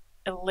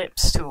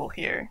ellipse tool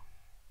here.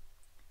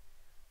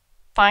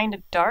 Find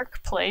a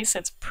dark place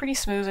that's pretty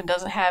smooth and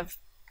doesn't have,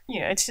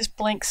 it's just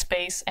blank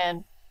space,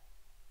 and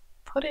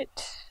put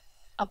it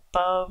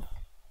above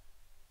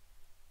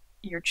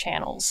your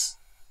channels.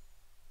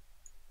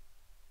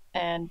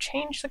 And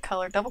change the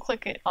color, double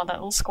click it on that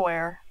little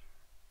square.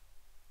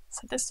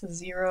 Set this to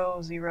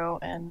 0, 0,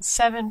 and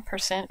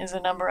 7% is a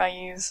number I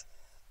use.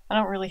 I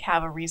don't really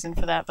have a reason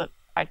for that, but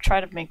I try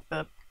to make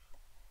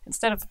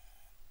instead of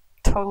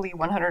totally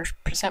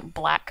 100%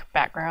 black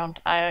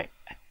background, I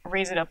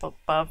raise it up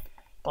above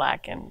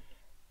black, and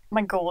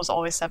my goal is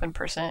always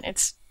 7%.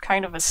 It's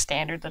kind of a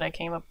standard that I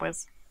came up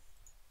with.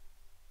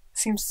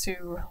 Seems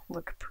to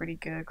look pretty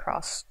good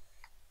across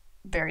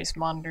various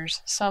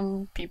monitors.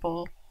 Some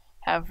people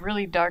have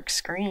really dark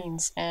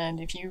screens, and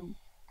if you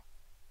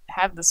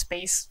have the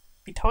space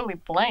be totally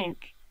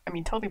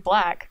totally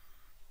black,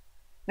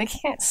 they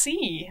can't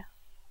see.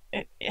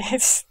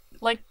 It's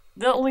like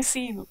they'll only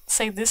see,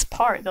 say, this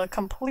part. They'll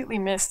completely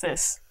miss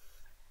this.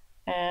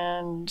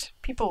 And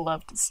people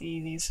love to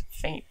see these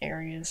faint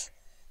areas.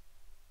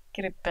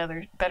 Get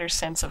a better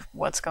sense of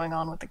what's going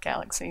on with the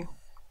galaxy.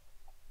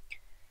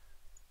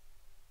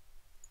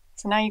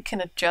 So now you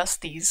can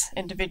adjust these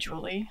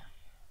individually.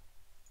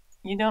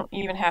 You don't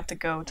even have to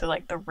go to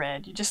like the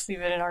red. You just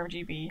leave it in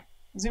RGB.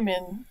 Zoom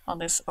in on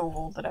this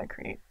oval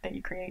that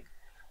you create.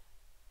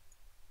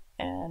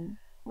 And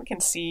we can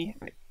see,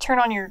 turn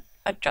on your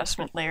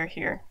adjustment layer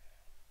here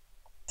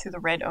to the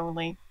red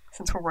only,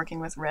 since we're working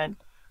with red.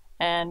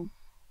 And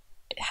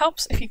it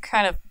helps if you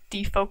kind of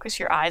defocus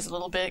your eyes a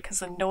little bit, because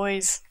the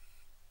noise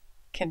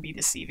can be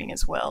deceiving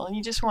as well. And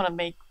you just want to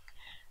make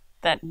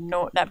that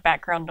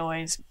background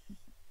noise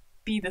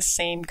be the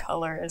same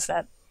color as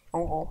that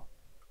oval.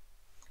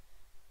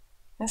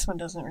 This one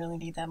doesn't really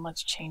need that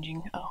much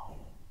changing. Oh.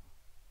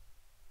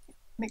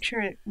 Make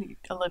sure the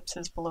ellipse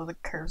is below the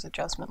curves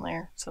adjustment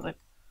layer, so that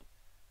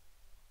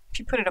if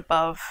you put it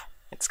above,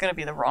 it's going to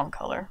be the wrong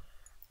color.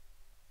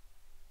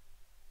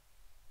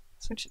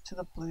 Switch it to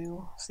the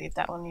blue, see if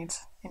that one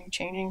needs any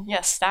changing.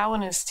 Yes, that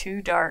one is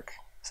too dark,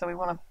 so we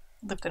want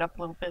to lift it up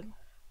a little bit.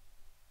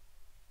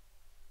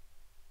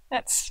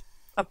 That's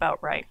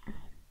about right.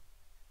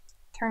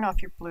 Turn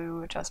off your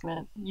blue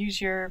adjustment, use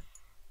your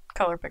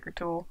color picker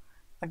tool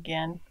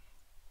again,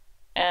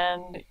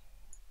 and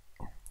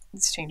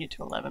let's change it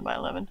to 11 by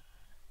 11.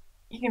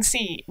 You can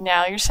see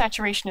now your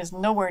saturation is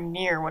nowhere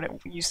near what it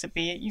used to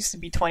be. It used to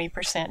be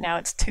 20%, now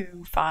it's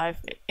 2, 5.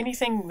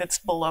 Anything that's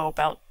below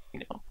about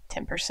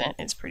 10%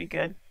 is pretty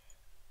good.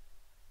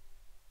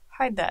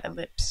 Hide that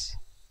ellipse.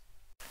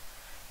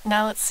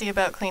 Now let's see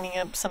about cleaning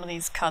up some of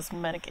these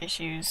cosmetic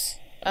issues.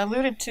 I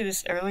alluded to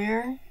this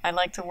earlier. I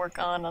like to work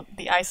on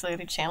the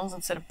isolated channels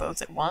instead of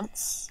both at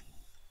once.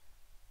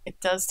 It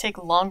does take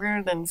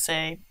longer than,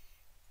 say,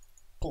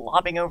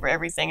 blobbing over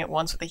everything at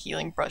once with a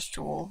healing brush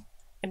tool.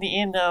 In the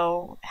end,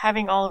 though,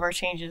 having all of our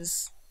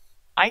changes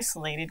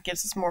isolated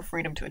gives us more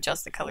freedom to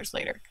adjust the colors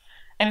later.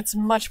 And it's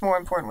much more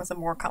important with a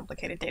more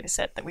complicated data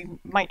set that we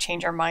might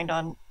change our mind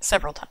on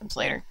several times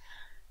later.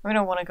 We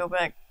don't want to go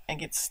back and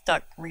get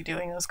stuck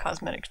redoing those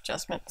cosmetic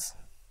adjustments.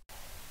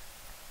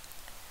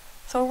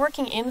 So we're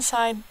working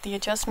inside the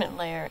adjustment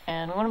layer,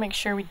 and we want to make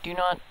sure we do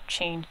not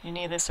change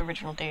any of this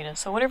original data.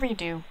 So whatever you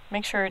do,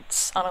 make sure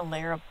it's on a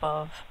layer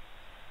above.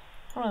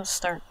 I want to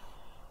start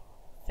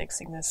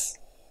fixing this,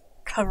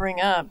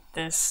 covering up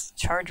this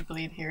charge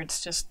bleed here.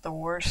 It's just the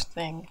worst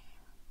thing.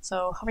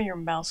 So hover your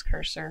mouse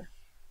cursor,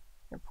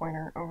 your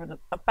pointer, over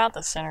about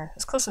the center,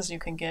 as close as you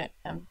can get,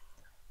 and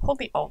hold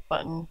the Alt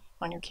button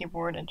on your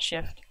keyboard and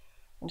Shift,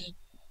 and just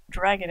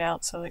drag it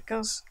out so it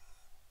goes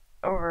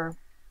over.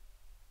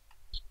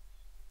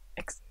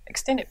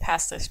 Extend it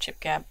past this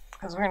chip gap,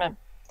 because we're going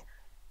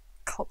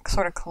to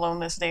sort of clone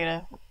this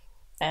data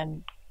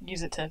and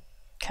use it to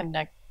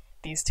connect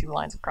these two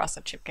lines across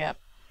the chip gap.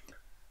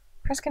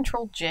 Press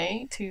Ctrl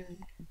J to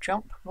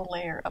jump the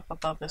layer up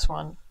above this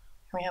one, and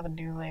we have a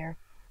new layer.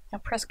 Now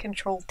press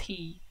Ctrl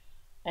T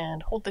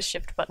and hold the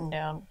Shift button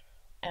down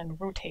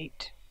and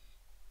rotate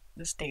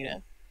this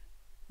data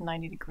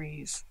 90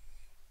 degrees.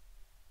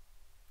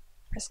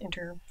 Press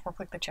Enter or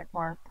click the check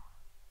mark.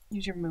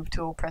 Use your Move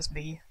tool, press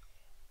B.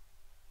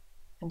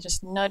 And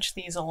just nudge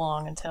these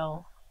along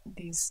until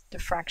these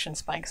diffraction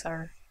spikes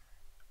are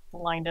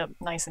lined up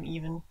nice and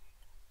even.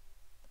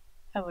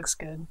 That looks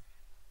good.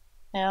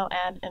 Now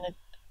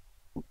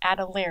add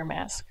a layer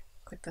mask.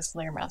 Click this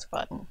layer mask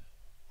button.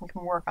 We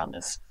can work on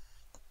this.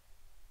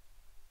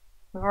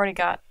 We've already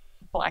got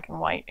black and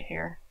white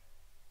here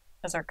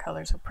as our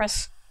color, so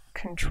press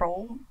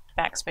Control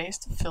backspace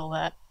to fill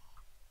that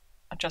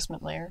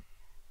adjustment layer.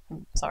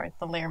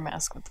 The layer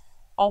mask with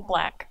all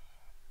black.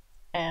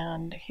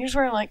 And here's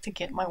where I like to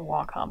get my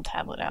Wacom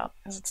tablet out,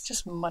 because it's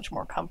just much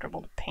more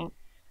comfortable to paint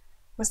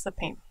with the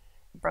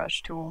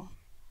paintbrush tool.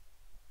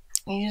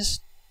 And you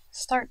just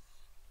start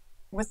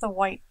with the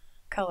white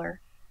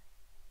color,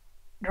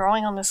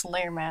 drawing on this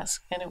layer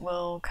mask, and it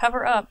will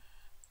cover up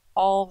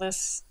all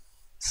this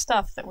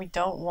stuff that we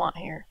don't want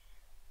here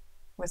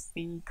with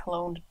the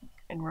cloned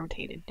and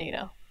rotated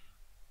data.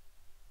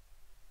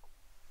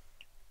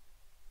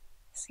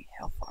 Let's see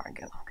how far I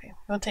go. Okay,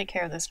 we'll take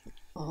care of this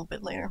a little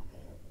bit later.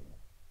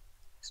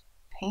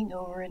 Paint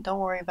over it, don't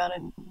worry about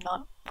it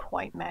not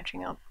quite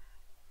matching up.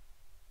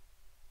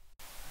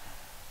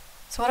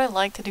 So what I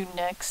like to do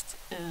next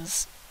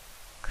is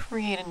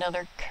create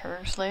another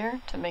curves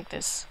layer to make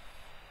this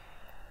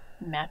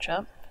match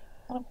up.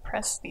 I'm going to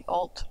press the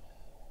Alt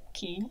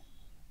key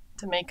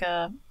to make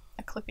a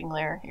clipping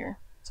layer here,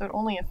 so it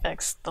only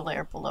affects the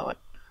layer below it.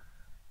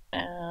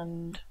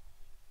 And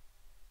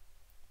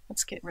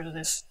let's get rid of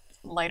this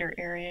lighter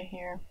area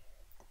here.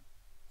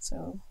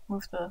 So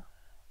move the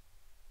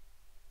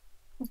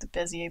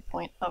Bezier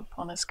point up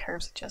on this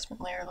curves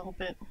adjustment layer a little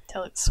bit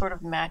until it sort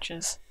of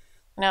matches.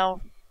 Now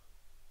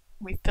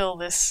we fill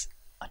this,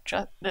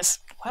 why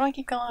do I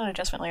keep calling it an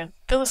adjustment layer?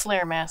 Fill this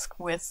layer mask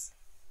with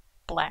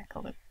black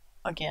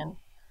again.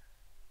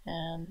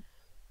 And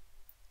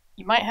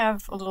you might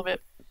have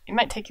it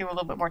might take you a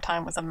little bit more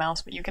time with a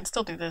mouse, but you can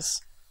still do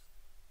this.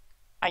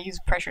 I use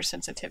pressure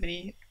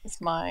sensitivity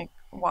with my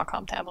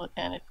Wacom tablet,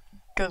 and it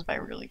goes by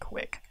really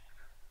quick.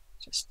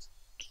 Just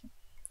keep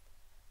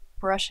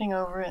brushing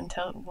over it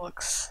until it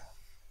looks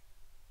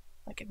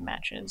like it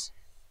matches.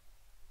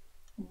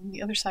 And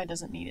the other side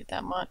doesn't need it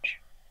that much.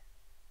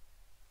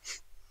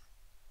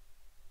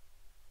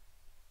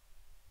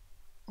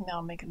 Now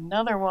I'll make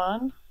another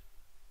one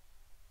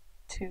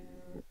to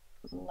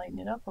lighten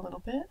it up a little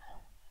bit.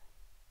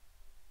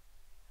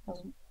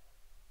 Those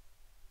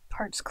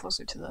parts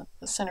closer to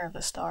the center of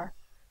the star.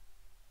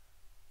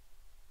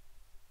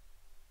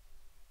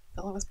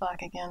 Fill it with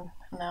black again.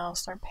 Now I'll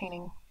start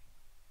painting.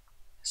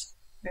 Just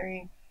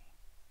very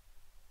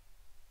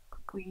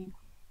quickly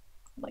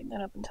lighten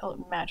it up until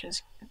it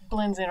matches. It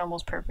blends in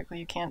almost perfectly.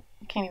 You can't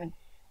even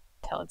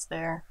tell it's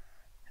there.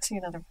 I see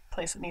another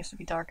place that needs to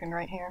be darkened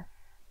right here.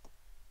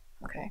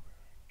 Okay,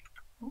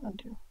 I'm gonna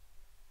do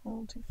a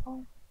little too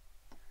far.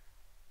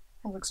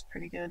 It looks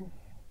pretty good.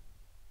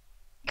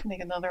 You can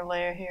make another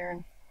layer here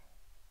and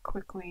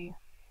quickly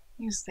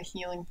use the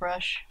healing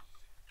brush.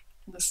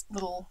 This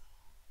little,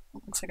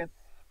 looks like a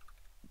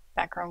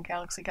background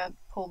galaxy got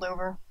pulled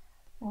over.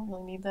 I don't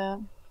really need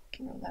that.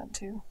 Get rid of that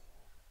too.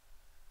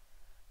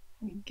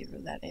 Get rid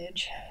of that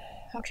edge.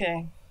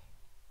 Okay,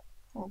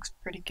 that looks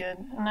pretty good.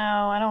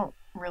 Now I don't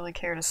really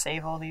care to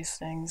save all these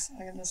things.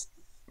 I can just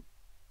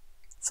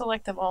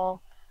select them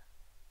all,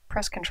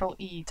 press Ctrl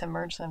E to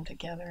merge them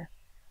together.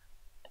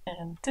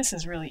 And this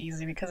is really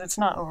easy because it's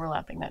not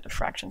overlapping that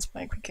diffraction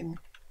spike. We can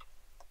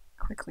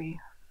quickly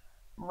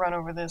run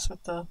over this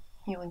with the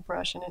healing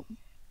brush, and it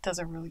does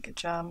a really good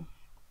job.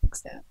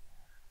 Fix that.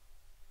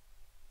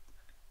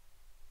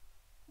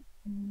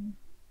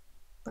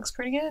 Looks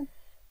pretty good.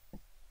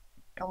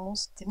 It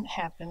almost didn't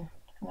happen.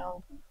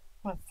 Now I'm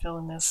going to fill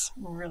in this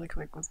really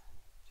quick with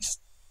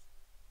just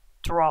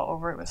draw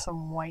over it with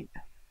some white.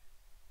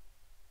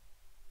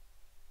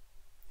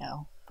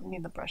 Now we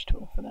need the brush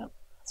tool for that.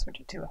 Switch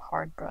it to a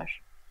hard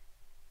brush.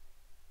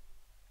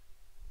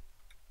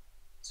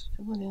 Let's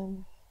fill it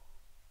in.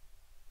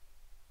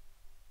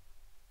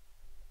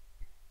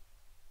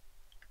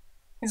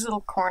 These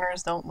little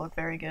corners don't look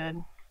very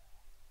good.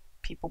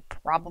 People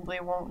probably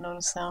won't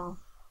notice them.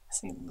 I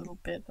see a little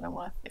bit that I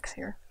want to fix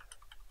here.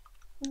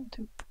 A little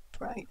too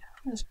bright.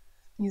 I'm just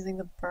using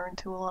the burn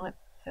tool on it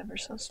ever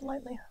so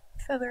slightly.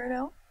 Feather it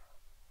out.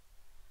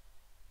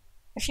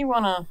 If you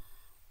want to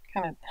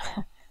kind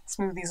of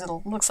smooth these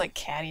little, looks like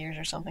cat ears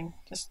or something,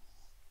 just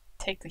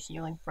take the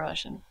healing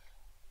brush and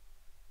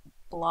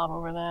blob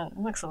over that. It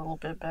looks a little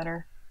bit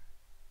better.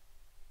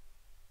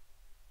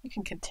 You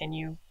can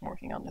continue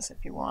working on this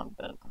if you want,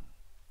 but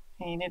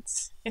I mean,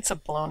 it's a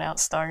blown out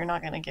star. You're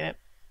not going to get it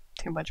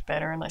too much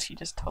better unless you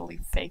just totally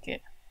fake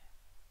it.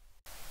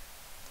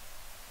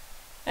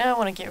 Now I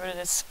want to get rid of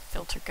this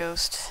filter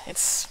ghost.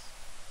 It's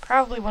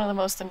probably one of the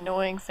most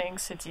annoying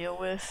things to deal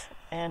with,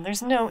 and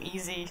there's no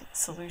easy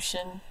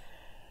solution.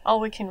 All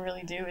we can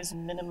really do is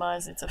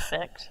minimize its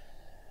effect.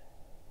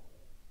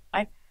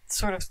 I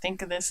sort of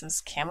think of this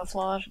as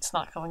camouflage. It's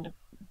not going to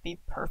be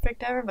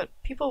perfect ever, but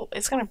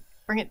it's going to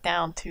bring it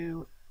down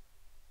to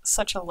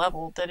such a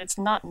level that it's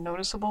not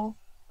noticeable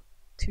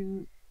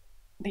to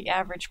the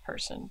average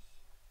person.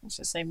 Let's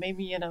just say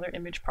maybe another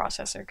image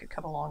processor could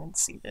come along and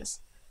see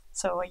this.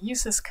 So I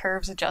use this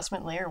curves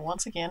adjustment layer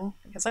once again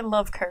because I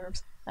love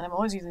curves and I'm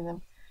always using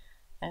them.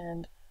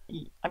 And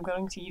I'm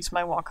going to use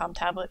my Wacom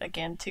tablet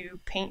again to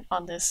paint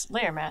on this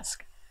layer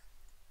mask.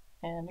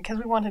 And because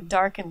we want to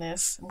darken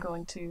this, I'm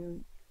going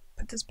to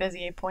put this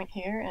Bezier point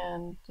here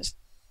and just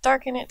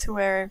darken it to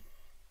where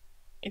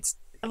it's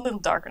a little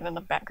darker than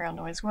the background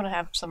noise. We want to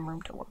have some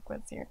room to work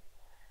with here.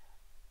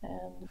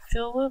 And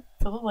fill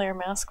the layer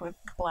mask with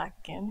black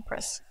again.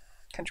 Press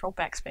Control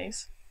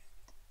Backspace.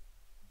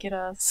 Get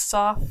a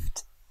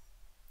soft,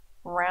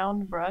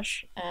 round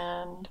brush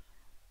and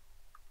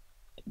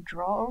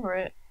draw over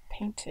it.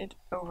 Paint it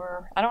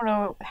over. I don't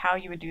know how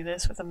you would do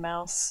this with a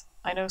mouse.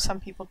 I know some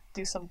people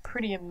do some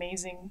pretty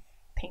amazing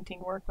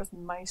painting work with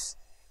mice.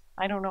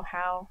 I don't know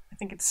how. I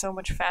think it's so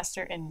much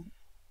faster and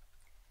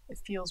it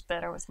feels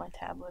better with my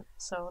tablet,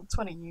 so that's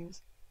what I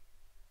use.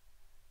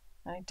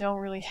 I don't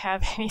really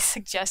have any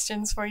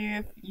suggestions for you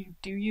if you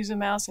do use a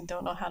mouse and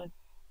don't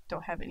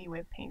have any way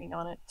of painting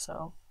on it,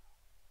 so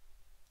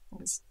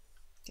just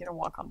get a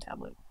Wacom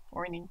tablet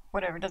or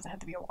whatever. It doesn't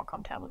have to be a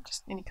Wacom tablet,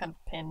 just any kind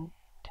of pen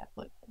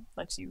tablet that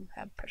lets you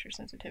have pressure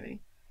sensitivity.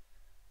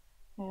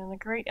 And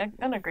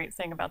another great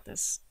thing about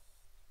this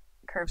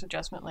curves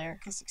adjustment layer,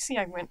 because you see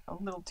I went a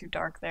little too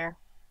dark there.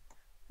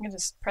 I'm going to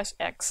just press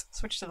X,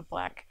 switch to the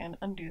black, and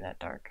undo that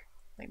dark.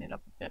 Lighten it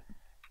up a bit.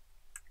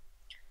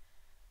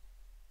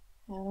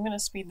 And I'm going to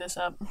speed this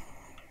up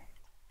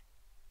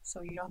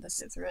so you don't have to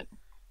sit through it.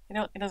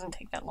 It doesn't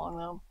take that long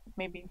though,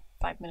 maybe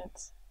 5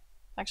 minutes.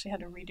 I actually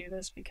had to redo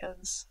this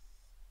because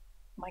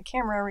my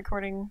camera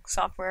recording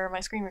software,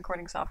 my screen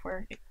recording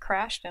software, it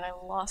crashed and I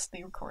lost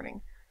the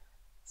recording.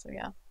 So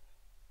yeah.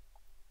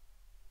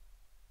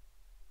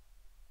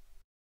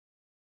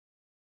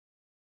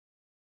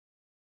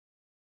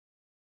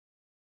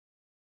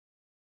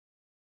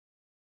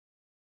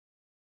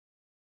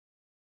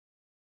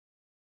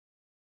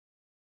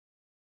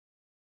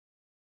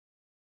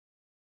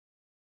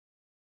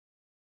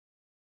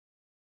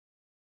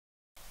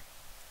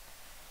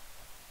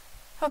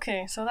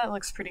 Okay, so that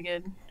looks pretty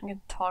good. I'm going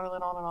to toggle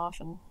it on and off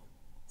and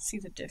see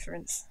the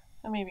difference.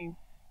 I maybe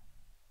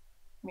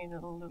made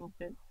it a little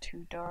bit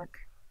too dark.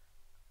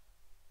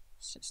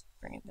 Let's just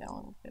bring it down a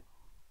little bit.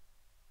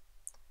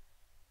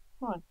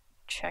 I want to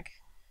check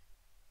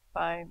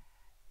by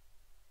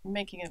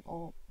making it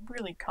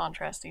really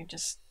contrasty,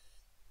 just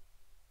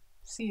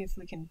see if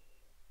we can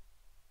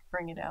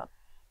bring it out.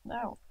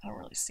 No, I don't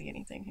really see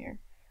anything here.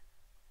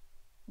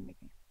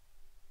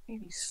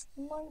 Maybe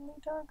slightly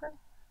darker.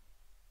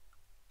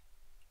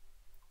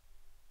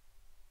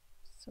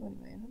 So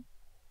anyway,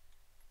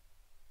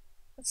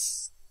 it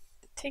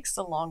takes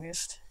the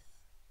longest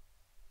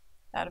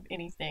out of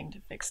anything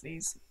to fix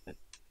these, but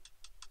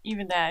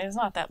even that is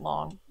not that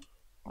long.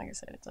 Like I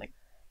said, it's like,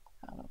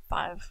 I don't know,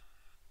 5,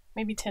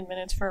 maybe 10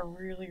 minutes for a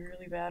really,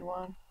 really bad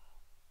one.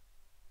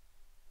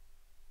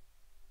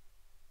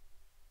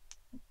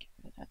 Get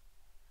rid of that.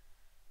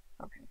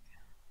 Okay.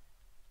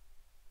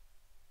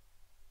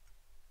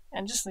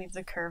 And just leave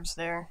the curves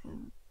there.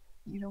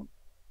 You don't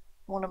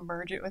want to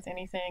merge it with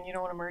anything. You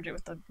don't want to merge it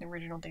with the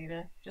original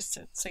data, just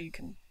so you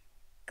can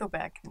go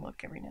back and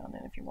look every now and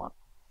then if you want.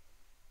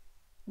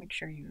 Make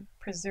sure you're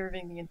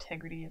preserving the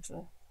integrity of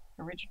the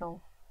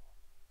original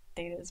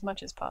data as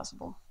much as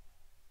possible.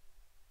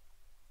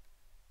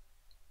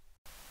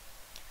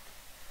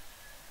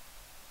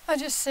 I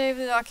just saved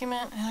the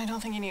document and I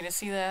don't think you need to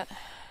see that,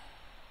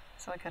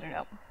 so I cut it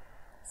out.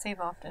 Save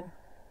often.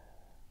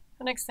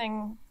 The next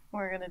thing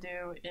we're going to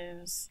do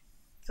is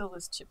fill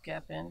this chip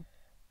gap in.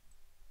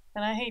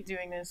 And I hate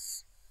doing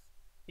this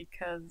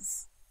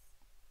because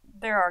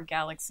there are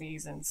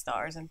galaxies and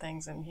stars and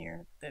things in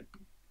here that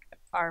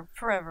are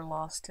forever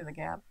lost to the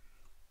gap.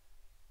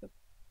 But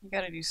you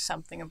gotta do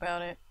something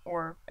about it,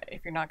 or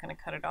if you're not gonna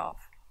cut it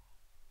off.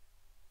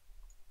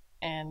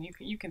 And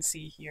you can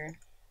see here,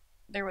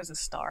 there was a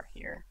star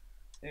here.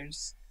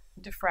 There's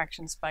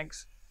diffraction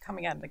spikes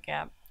coming out of the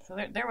gap. So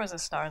there was a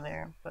star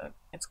there, but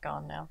it's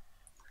gone now.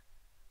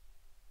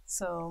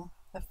 So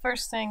the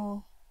first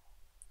thing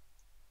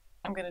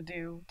I'm going to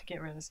do to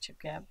get rid of this chip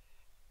gap,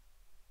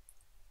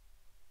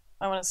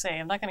 I want to say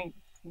I'm not going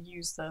to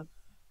use the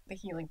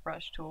healing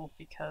brush tool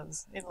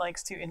because it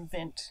likes to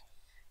invent.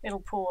 It'll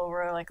pull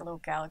over like a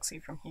little galaxy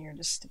from here,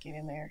 just stick it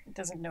in there. It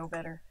doesn't know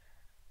better.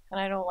 And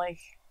I don't like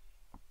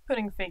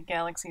putting fake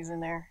galaxies in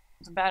there.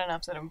 It's bad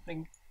enough that I'm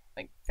putting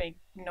like fake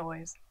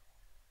noise.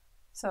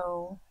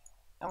 So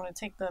I'm going to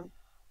take the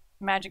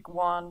magic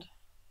wand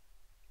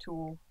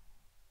tool,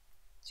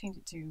 change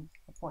it to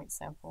a point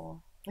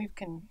sample, leave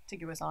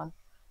contiguous on,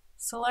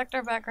 select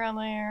our background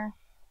layer,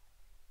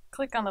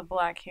 click on the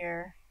black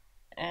here,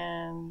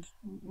 and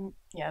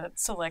yeah, that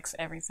selects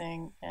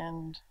everything.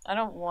 And I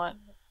don't want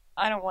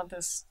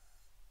this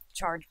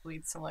charge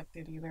bleed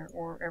selected either,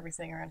 or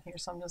everything around here.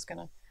 So I'm just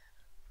gonna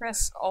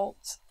press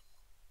Alt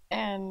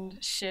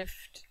and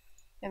Shift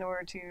in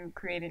order to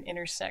create an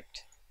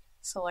intersect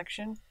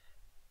selection,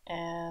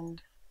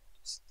 and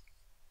just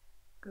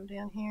go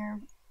down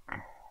here.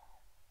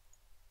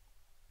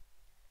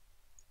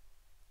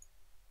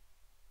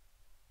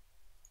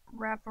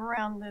 Wrap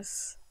around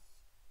this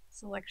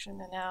selection,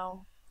 and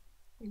now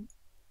we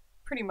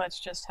pretty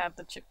much just have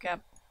the chip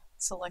gap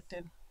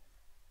selected.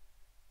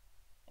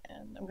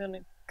 And I'm going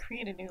to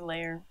create a new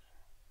layer.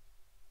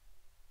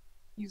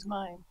 Use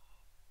my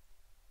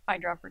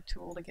eyedropper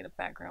tool to get a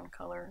background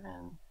color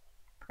and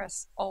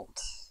press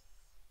Alt.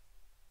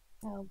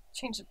 Now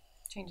change the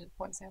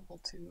point sample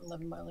to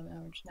 11 by 11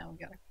 average. Now we've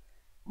got a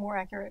more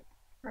accurate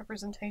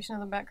representation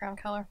of the background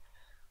color.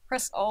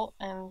 Press Alt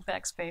and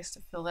backspace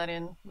to fill that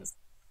in with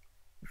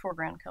the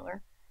foreground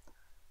color.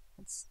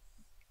 It's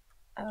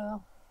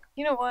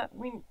you know what?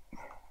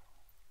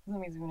 Let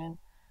me zoom in.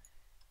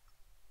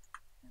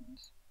 And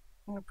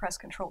I'm gonna press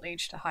Ctrl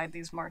H to hide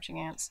these marching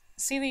ants.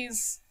 See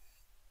these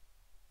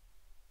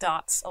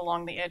dots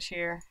along the edge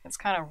here? It's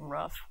kind of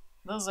rough.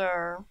 Those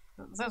are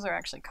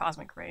actually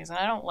cosmic rays, and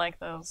I don't like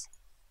those.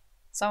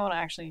 So I want to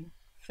actually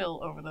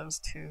fill over those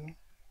too.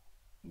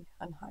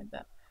 Unhide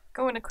that.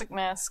 Go into Quick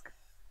Mask,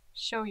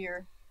 show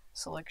your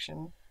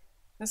selection.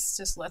 This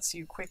just lets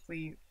you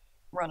quickly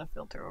run a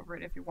filter over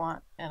it if you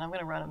want, and I'm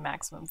going to run a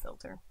maximum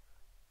filter.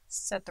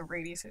 Set the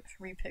radius at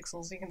 3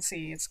 pixels. You can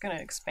see it's going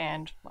to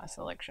expand my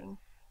selection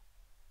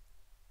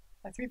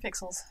by 3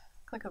 pixels.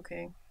 Click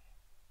OK.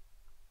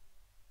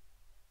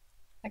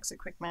 Exit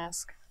Quick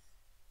Mask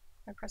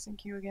by pressing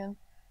Q again,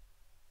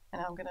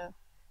 and I'm going to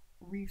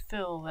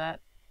refill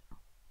that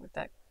with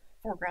that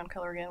foreground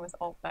color again with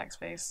Alt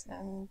backspace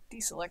and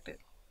deselect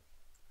it.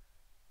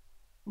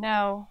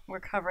 Now we're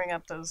covering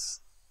up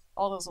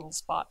all those little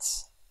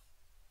spots.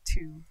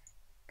 To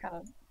kind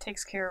of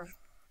takes care of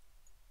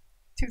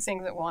 2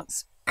 things at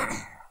once.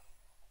 That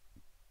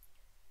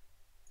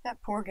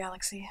poor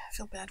galaxy, I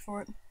feel bad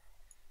for it.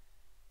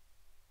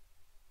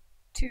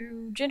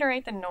 To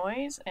generate the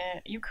noise,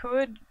 you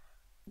could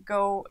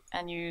go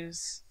and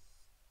use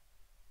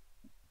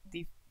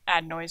the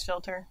add noise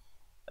filter.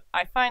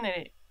 I find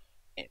that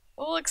it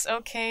looks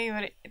okay,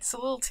 but it's a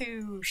little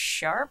too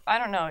sharp. I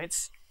don't know.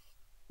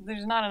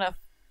 There's not enough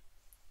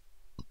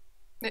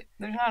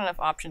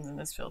options in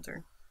this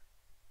filter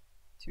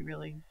to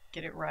really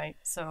get it right.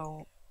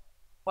 So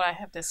what I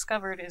have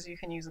discovered is you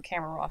can use a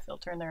camera raw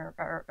filter, and there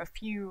are a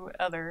few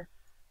other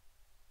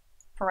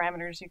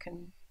parameters you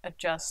can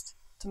adjust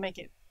to make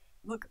it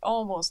look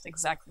almost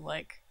exactly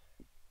like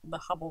the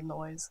Hubble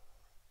noise.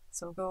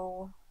 So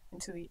go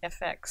into the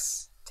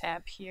FX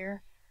tab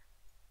here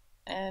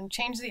and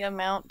change the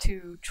amount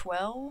to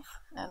 12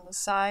 and the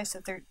size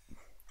to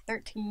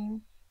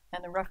 13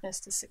 and the roughness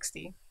to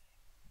 60.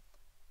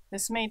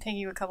 This may take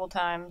you a couple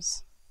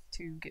times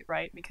to get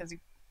right because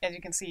as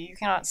you can see, you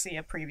cannot see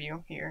a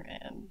preview here,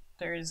 and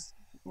there is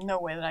no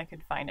way that I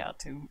could find out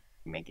to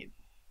make it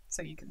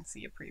so you can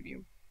see a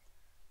preview.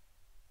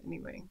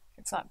 Anyway,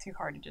 it's not too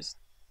hard to just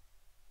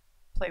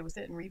play with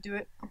it and redo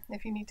it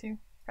if you need to.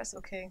 Press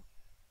OK.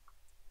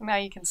 Now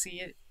you can see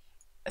it.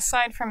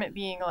 Aside from it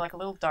being like a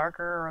little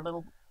darker or a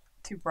little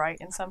too bright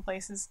in some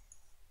places,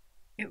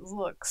 it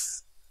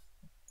looks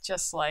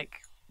just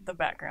like the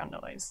background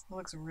noise. It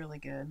looks really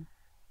good.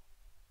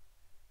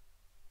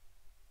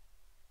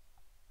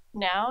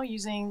 Now,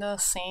 using the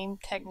same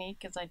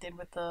technique as I did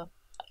with the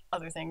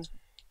other things,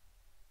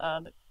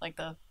 like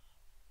the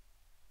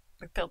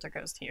filter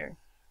ghost here,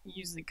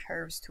 use the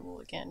curves tool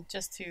again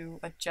just to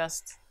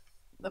adjust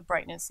the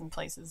brightness in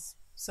places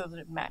so that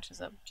it matches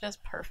up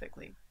just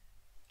perfectly.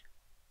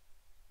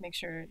 Make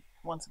sure,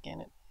 once again,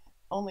 it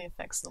only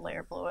affects the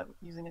layer below it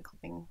using a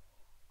clipping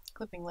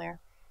layer.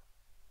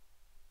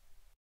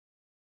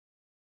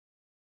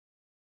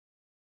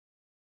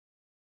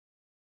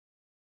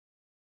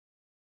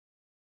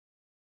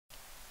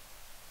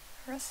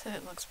 The rest of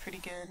it looks pretty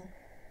good.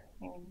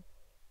 I mean,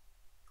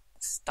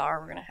 the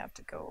star, we're gonna have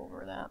to go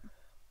over that.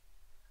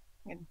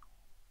 I can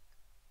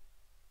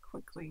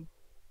quickly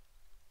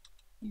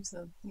use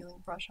the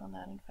healing brush on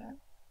that, in fact.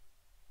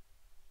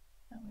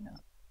 No, we're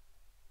not.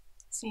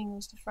 seeing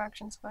those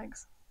diffraction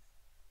spikes.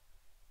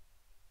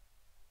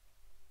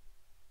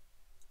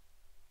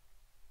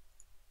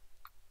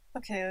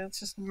 Okay, let's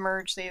just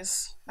merge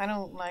these. I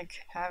don't like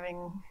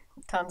having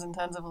tons and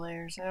tons of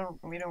layers.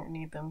 We don't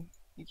need them.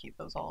 You keep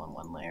those all in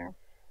one layer.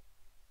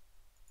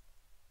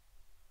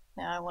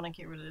 Now I want to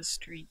get rid of this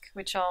streak,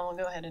 which I'll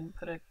go ahead and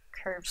put a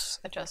curves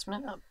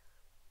adjustment up.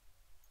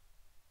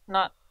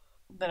 Not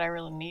that I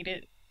really need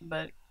it,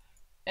 but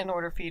in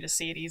order for you to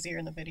see it easier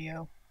in the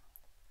video,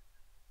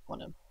 I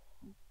want to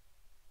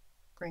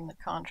bring the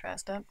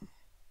contrast up.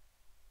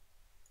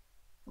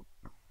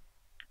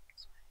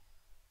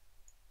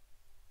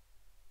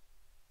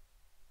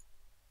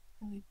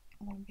 Really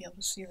want to be able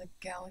to see the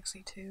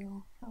galaxy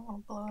too. I don't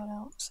want to blow it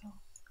out, so.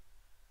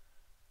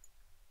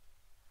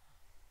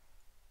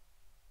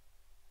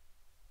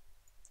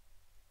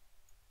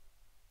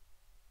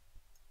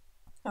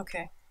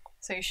 Okay,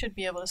 so you should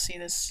be able to see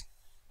this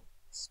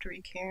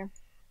streak here.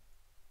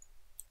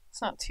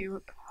 It's not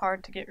too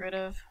hard to get rid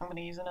of. I'm going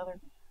to use another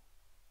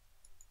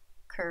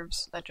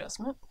curves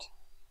adjustment.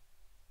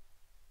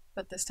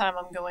 But this time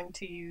I'm going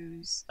to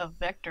use a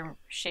vector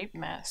shape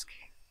mask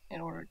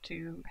in order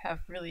to have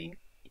really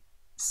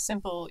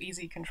simple,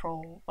 easy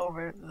control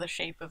over the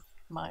shape of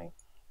my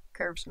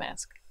curves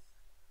mask.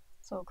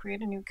 So I'll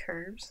create a new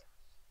curves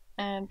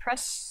and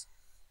press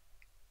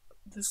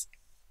this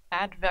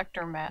add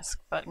vector mask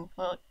button.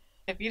 Well,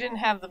 if you didn't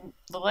have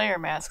the layer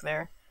mask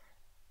there,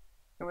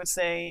 it would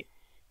say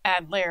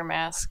add layer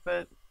mask,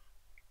 but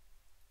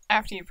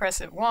after you press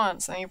it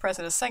once and you press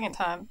it a second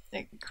time,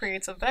 it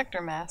creates a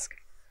vector mask.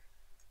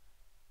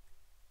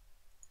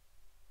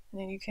 And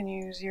then you can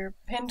use your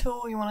pen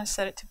tool. You want to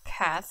set it to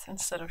path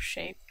instead of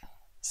shape,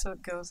 so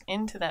it goes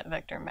into that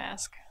vector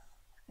mask.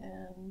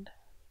 And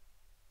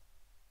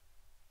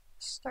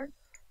start.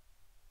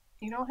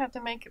 You don't have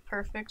to make it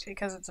perfect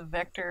because it's a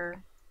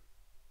vector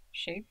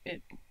shape.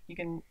 You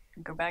can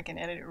go back and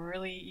edit it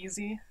really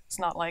easy. It's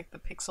not like the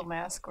pixel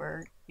mask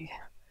where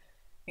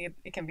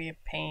it can be a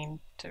pain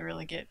to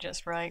really get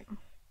just right.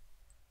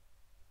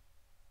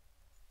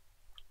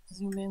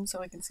 Zoom in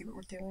so I can see what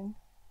we're doing.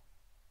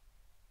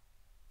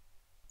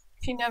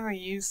 If you never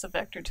use the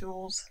vector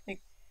tools, it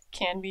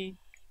can be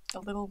a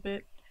little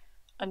bit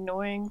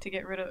annoying to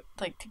get rid of,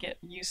 like to get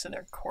used to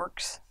their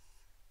quirks.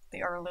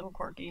 They are a little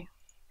quirky.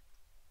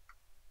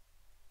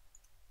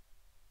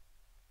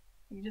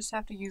 You just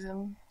have to use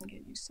them and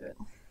get used to it.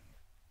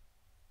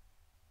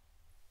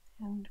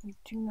 And we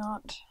do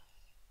not,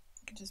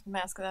 you can just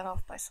mask that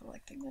off by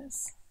selecting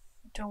this.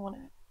 You don't want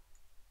to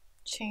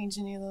change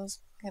any of those.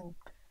 You can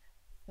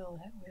fill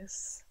that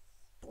with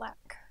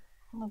black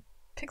on the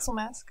pixel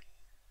mask.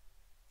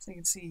 So you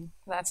can see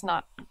that's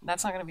not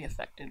going to be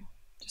affected.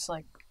 Just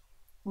like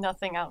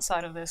nothing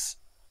outside of this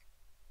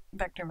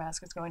vector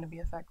mask is going to be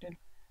affected.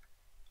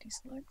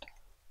 Deselect.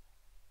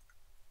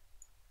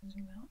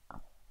 Zoom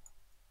out.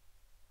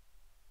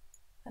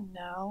 And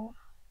now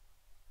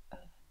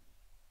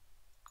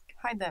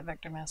hide that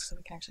vector mask so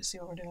we can actually see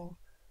what we're doing.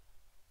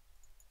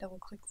 Double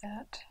click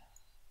that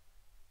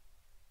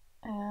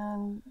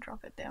and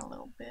drop it down a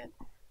little bit.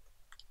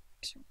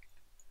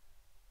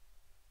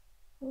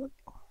 Look,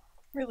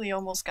 really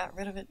almost got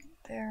rid of it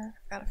there.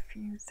 Got a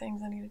few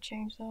things I need to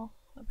change though,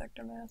 the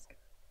vector mask.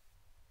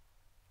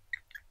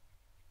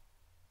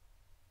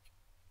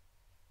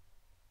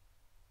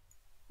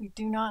 We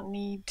do not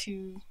need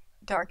to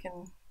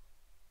darken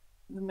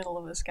the middle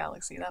of this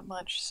galaxy that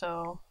much,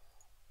 so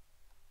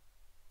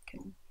you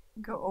can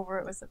go over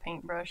it with the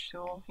paintbrush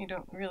tool. You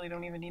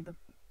don't even need the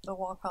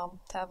Wacom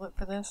tablet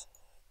for this.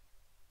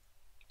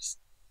 Just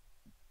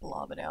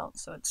blob it out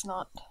so it's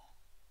not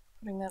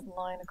putting that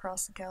line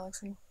across the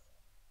galaxy.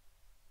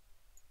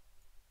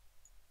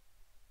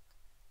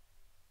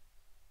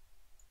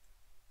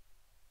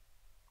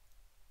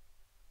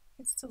 You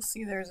can still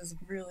see there's this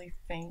really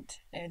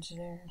faint edge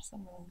there, so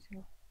I'm going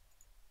to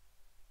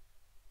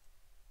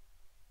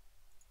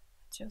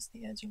adjust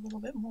the edge a little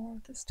bit more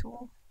with this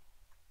tool.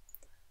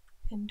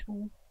 Pen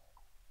tool.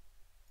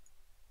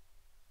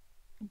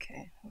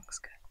 Okay, looks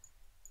good.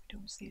 I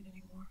don't see it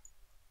anymore.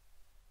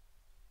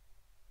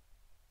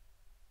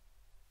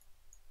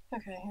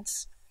 Okay,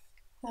 it's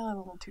a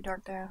little too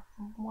dark there.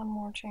 One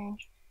more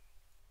change.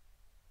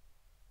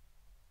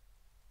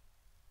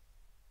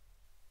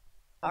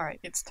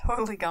 Alright, it's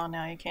totally gone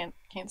now. You can't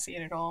see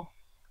it at all.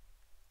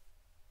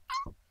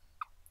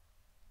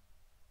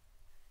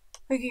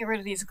 We can get rid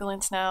of these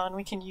glints now, and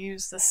we can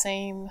use the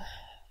same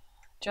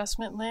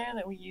adjustment layer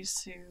that we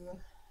used to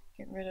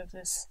get rid of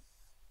this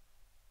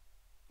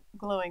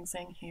glowing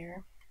thing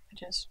here.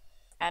 Just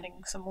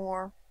adding some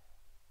more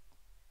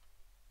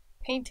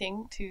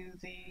painting to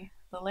the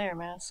layer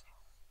mask.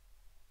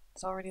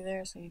 It's already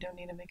there, so you don't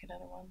need to make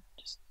another one.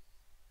 Just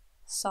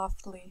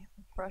softly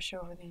brush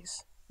over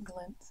these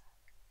glints.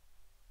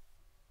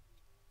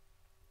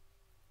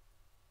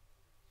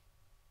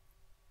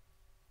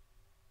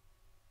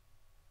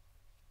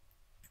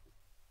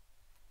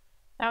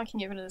 Now we can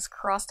get rid of this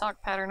crosstalk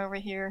pattern over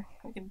here.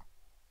 We can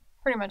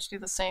pretty much do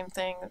the same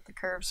thing with the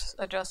curves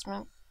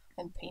adjustment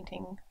and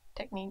painting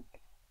technique.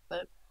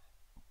 but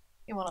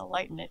you want to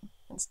lighten it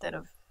instead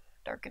of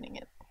darkening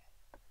it.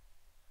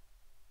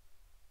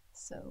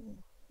 So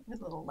a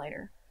little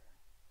lighter.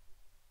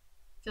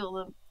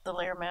 Fill the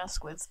layer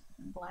mask with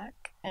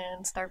black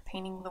and start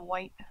painting the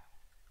white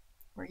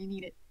where you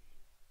need it.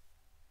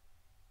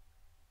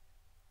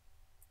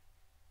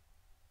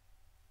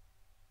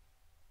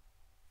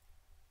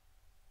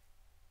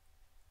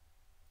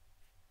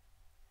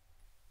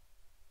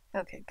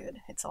 Okay, good.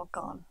 It's all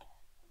gone.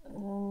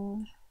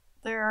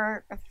 There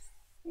are a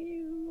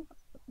few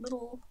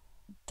little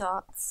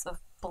dots of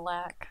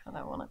black that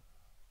I want to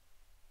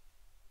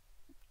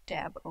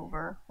dab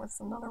over with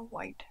another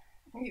white.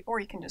 Or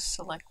you can just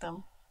select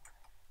them.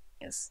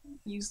 Yes,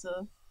 use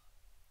the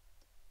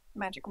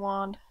magic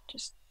wand.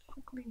 Just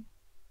quickly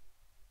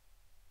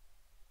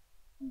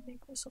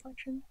make the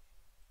selection.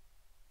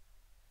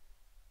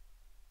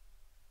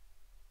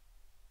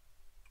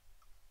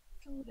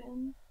 Fill it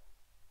in.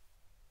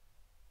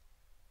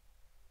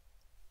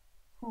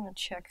 I'm going to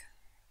check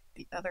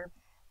the other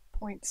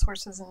point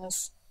sources in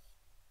this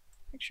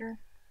picture.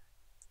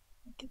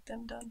 Get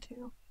them done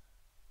too.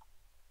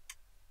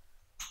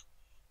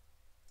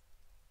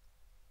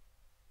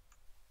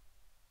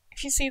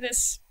 If you see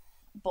this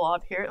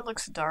blob here, it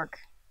looks dark,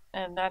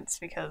 and that's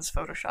because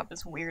Photoshop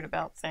is weird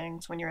about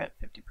things when you're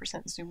at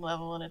 50% zoom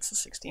level and it's a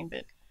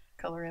 16-bit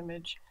color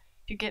image.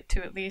 If you get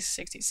to at least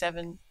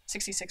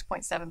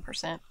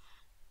 66.7%,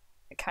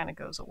 it kind of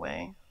goes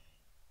away.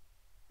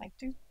 I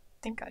do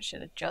think I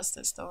should adjust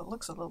this though. It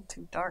looks a little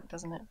too dark,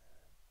 doesn't it?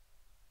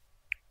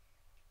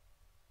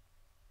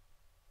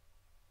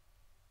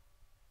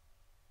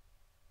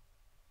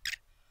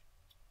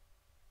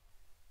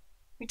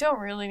 We don't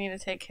really need to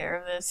take care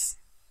of this.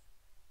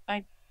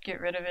 I'd get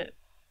rid of it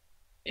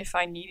if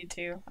I needed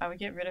to. I would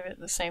get rid of it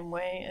the same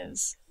way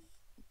as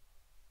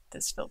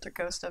this filter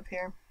ghost up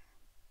here.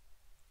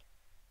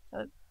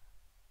 But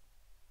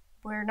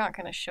we're not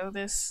going to show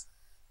this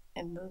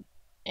in the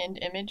end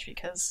image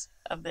because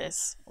of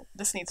this.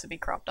 This needs to be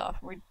cropped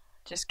off. We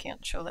just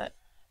can't show that,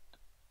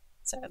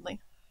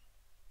 sadly.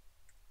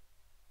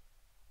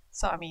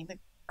 So I mean, the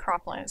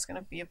crop line is going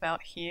to be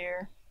about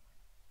here.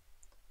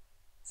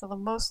 So the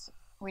most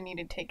we need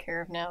to take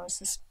care of now is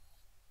this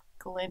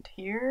glint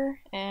here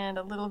and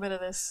a little bit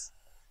of this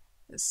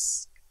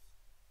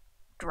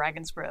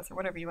dragon's breath, or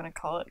whatever you want to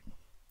call it,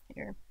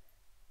 here.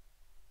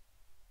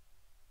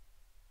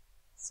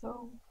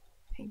 So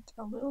paint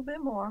a little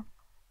bit more.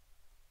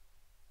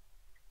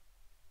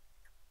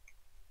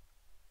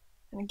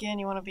 And again,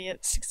 you want to be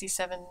at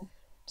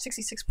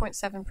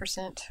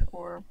 66.7%,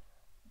 or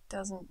it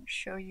doesn't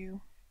show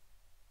you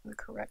the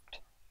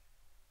correct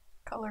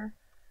color.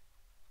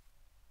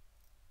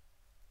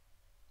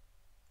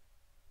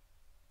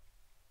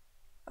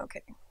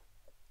 Okay.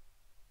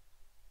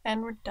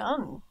 And we're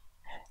done.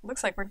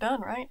 Looks like we're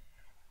done, right?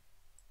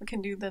 We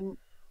can do the,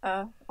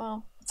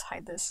 well, let's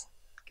hide this.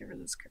 Get rid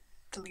of this,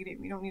 delete it,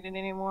 we don't need it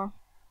anymore.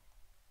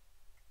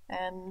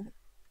 And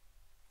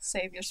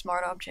save your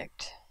smart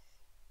object.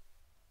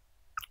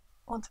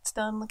 Once it's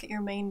done, look at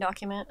your main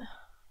document,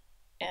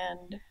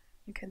 and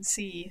you can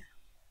see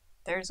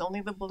there's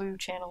only the blue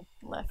channel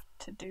left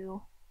to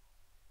do.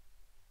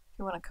 If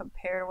you want to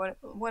compare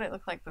what it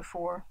looked like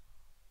before,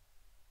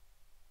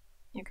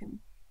 you can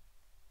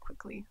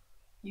quickly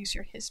use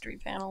your history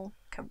panel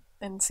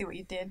and see what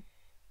you did.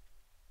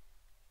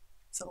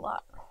 It's a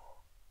lot.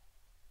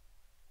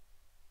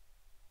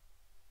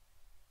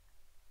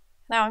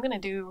 Now I'm going to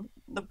do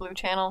the blue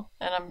channel,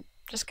 and I'm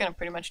just going to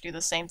pretty much do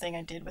the same thing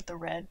I did with the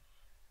red.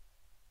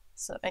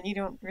 So, and you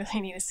don't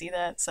really need to see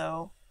that,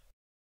 so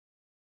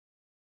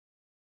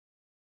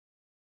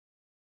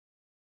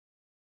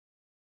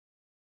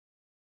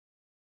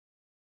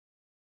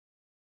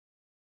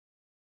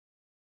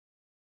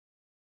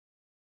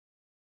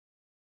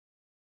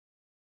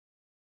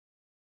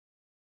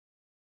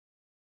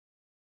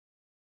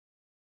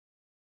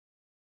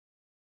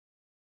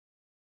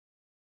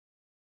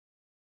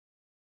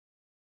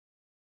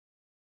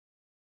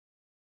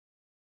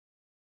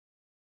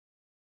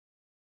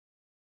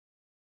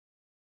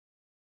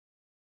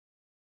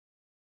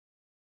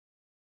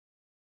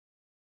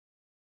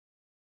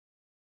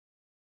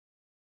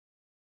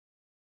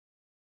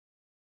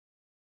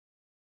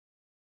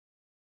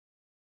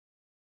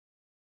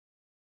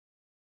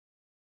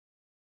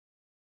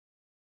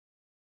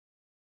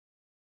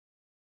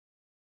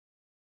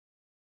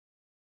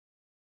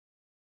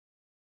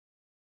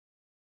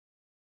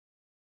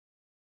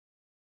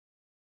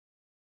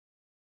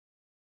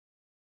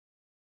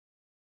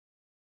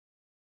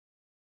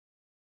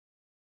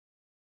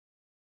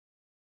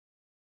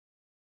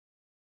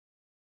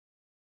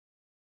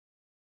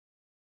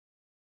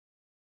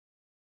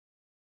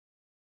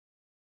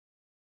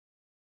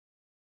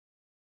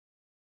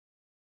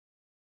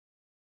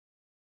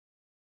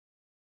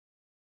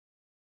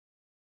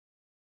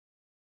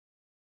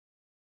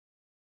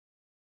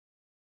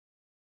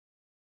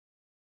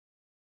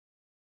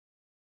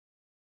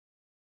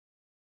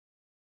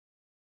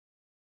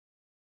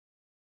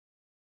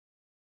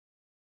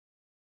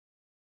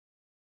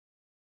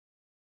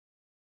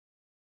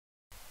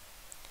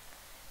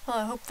Well,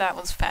 I hope that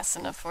was fast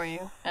enough for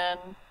you, and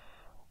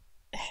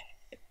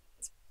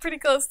it's pretty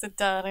close to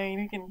done. I mean,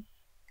 you can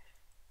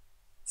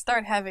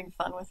start having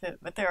fun with it,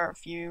 but there are a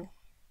few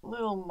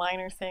little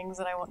minor things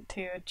that I want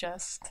to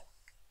adjust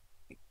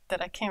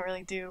that I can't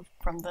really do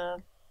from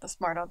the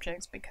smart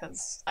objects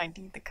because I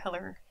need the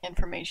color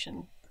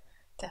information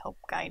to help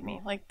guide me.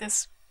 Like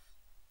this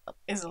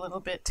is a little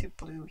bit too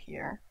blue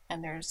here,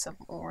 and there's some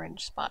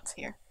orange spots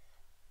here.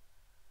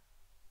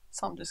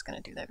 So I'm just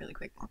going to do that really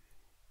quick.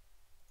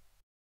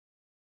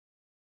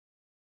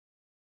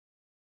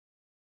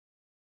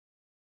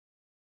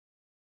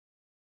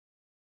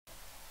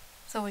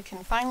 So we can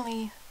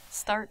finally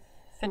start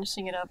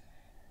finishing it up.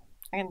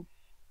 I'm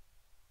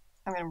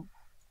going to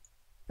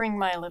bring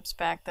my ellipse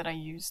back that I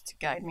used to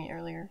guide me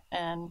earlier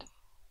and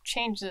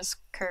change this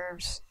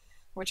curves,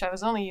 which I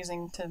was only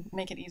using to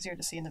make it easier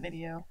to see in the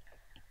video.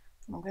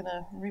 I'm going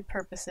to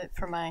repurpose it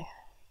for my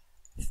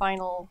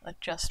final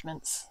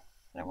adjustments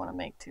that I want to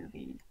make to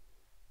the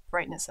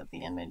brightness of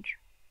the image.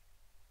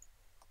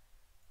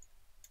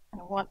 And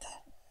I want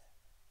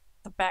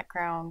the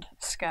background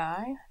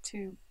sky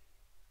to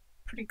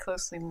pretty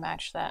closely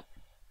match that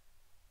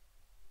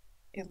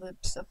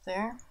ellipse up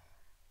there.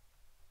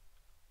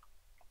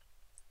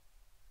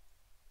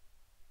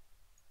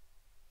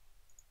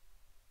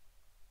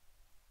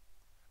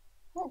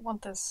 I don't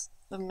want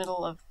the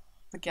middle of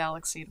the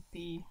galaxy to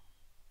be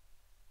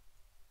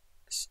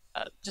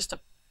just a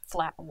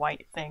flat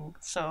white thing,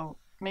 so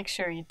make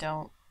sure you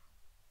don't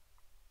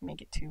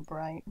make it too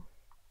bright.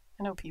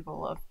 I know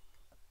people love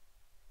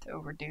to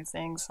overdo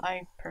things.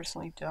 I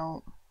personally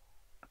don't.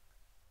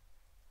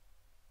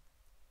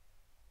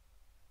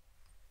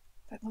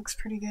 That looks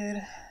pretty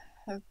good.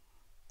 The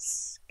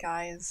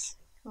sky is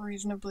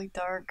reasonably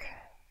dark,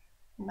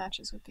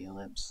 matches with the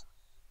ellipse.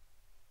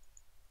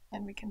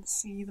 And we can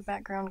see the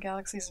background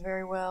galaxies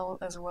very well,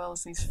 as well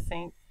as these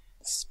faint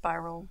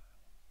spiral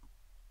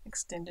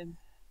extended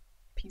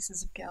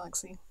pieces of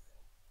galaxy.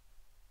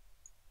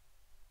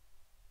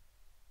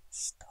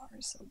 Star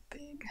is so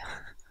big.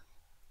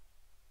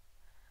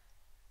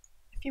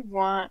 If you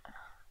want,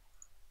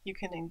 you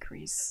can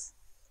increase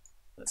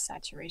the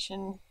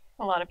saturation.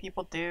 A lot of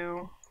people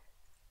do.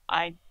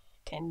 I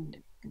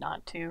tend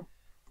not to.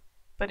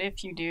 But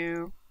if you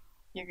do,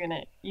 you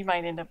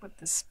might end up with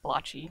this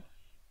splotchy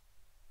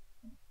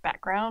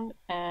background,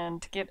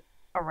 and to get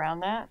around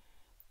that,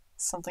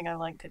 something I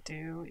like to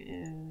do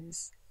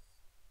is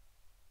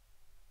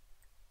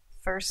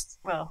first,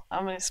 well,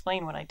 I'm going to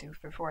explain what I do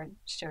before I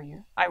show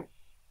you. I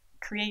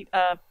create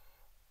a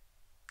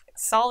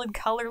solid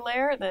color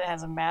layer that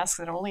has a mask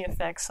that only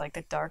affects like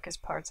the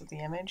darkest parts of the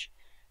image,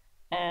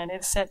 and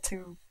it's set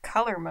to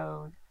color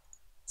mode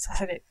so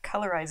that it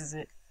colorizes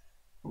it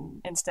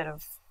instead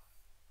of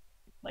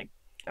like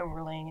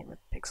overlaying it with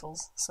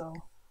pixels. So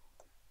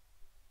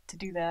to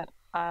do that,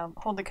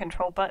 hold the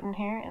control button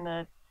here in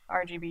the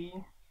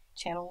RGB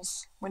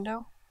channels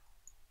window,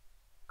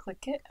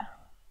 click it,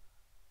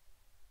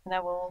 and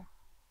that will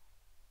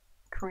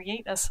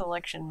create a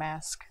selection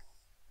mask.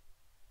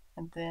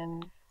 And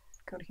then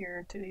go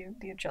here to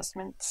the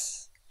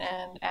adjustments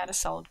and add a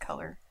solid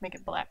color, make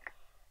it black.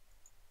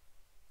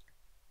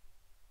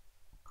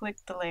 Click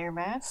the layer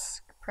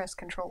mask, press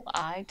Ctrl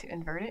I to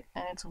invert it,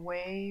 and it's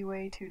way,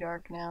 way too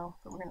dark now,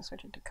 but we're going to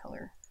switch it to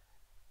color.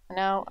 And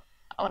now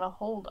I want to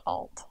hold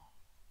Alt,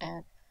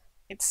 and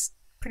it's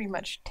pretty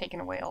much taken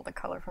away all the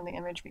color from the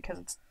image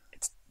because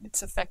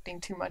it's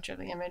affecting too much of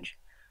the image.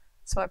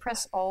 So I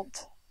press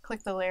Alt,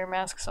 click the layer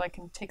mask so I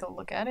can take a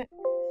look at it,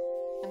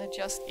 and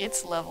adjust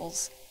its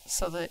levels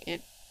so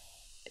that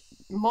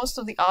most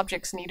of the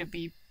objects need to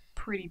be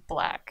pretty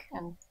black,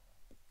 and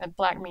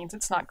black means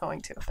it's not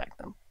going to affect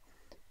them.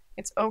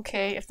 It's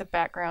okay if the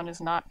background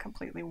is not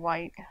completely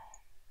white.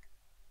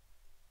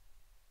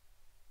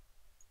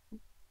 I'm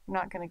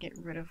not going to get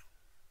rid of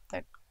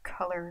that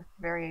color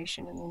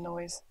variation in the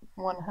noise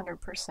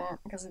 100%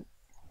 because let's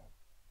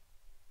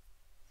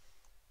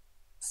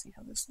see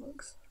how this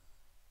looks.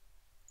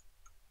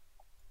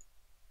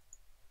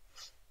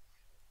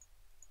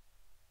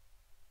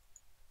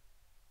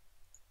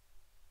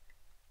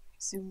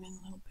 Zoom in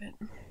a little bit.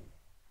 I'm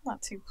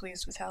not too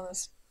pleased with how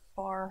this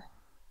bar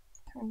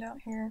turned out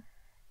here.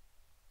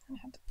 I'm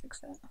gonna have to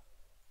fix that.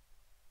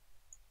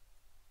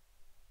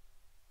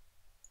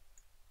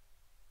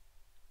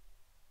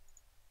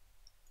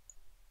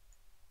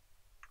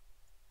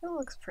 It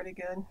looks pretty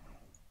good.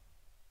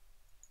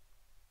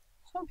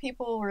 Some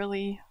people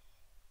really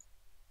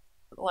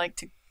like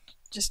to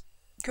just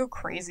go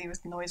crazy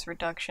with noise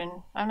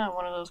reduction. I'm not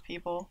one of those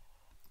people.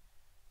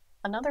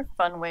 Another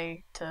fun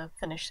way to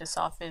finish this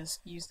off is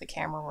use the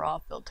camera raw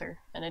filter,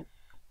 and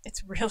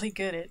it's really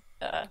good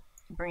at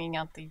bringing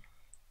out the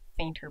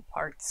fainter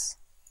parts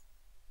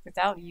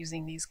without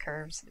using these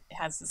curves. It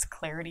has this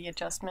clarity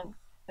adjustment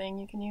thing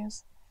you can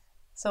use.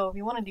 So if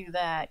you want to do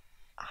that,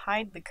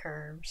 hide the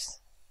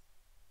curves,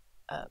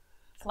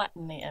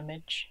 flatten the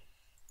image,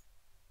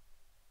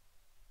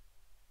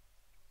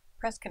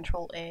 press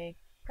Ctrl A,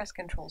 press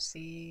Ctrl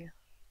C,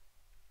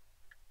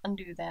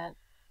 undo that,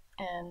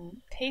 and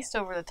paste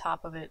over the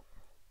top of it.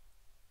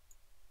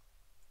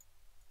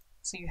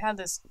 So you have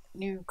this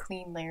new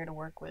clean layer to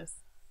work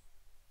with,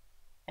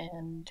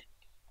 and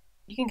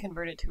you can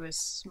convert it to a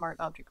smart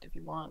object if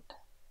you want.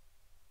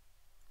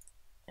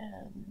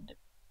 And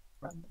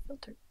run the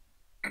filter.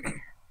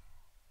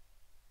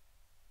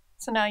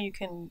 So now you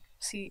can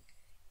see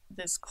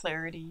this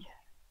clarity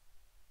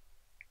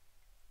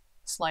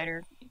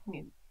slider. You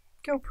can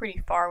go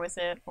pretty far with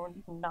it or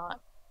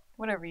not,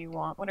 whatever you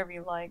want, whatever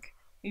you like.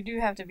 You do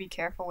have to be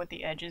careful with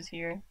the edges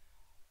here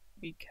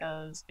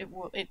because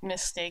it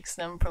mistakes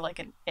them for like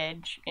an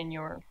edge in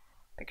your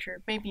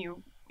picture. Maybe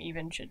you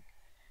even should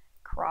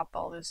crop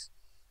all this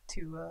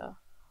to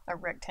a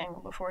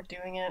rectangle before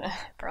doing it.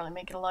 Probably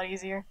make it a lot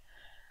easier.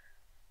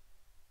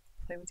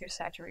 Play with your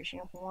saturation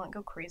if you want,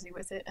 go crazy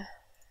with it.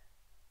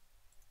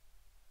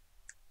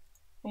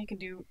 You can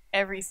do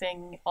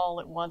everything all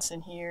at once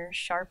in here,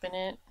 sharpen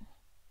it,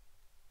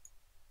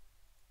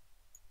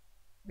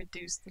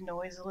 reduce the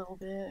noise a little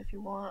bit if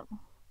you want,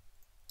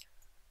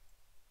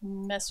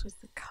 mess with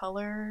the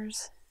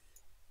colors.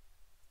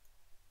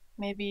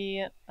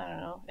 Maybe, I don't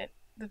know,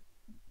 the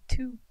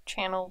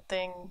 2-channel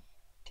thing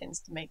tends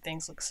to make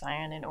things look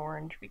cyan and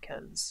orange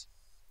because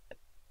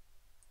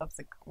of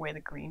the way the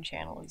green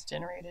channel is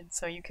generated,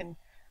 so you can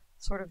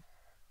sort of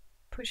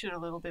push it a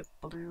little bit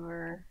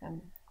bluer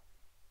and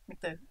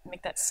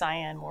make that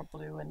cyan more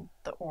blue and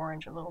the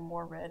orange a little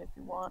more red if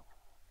you want.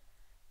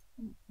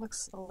 It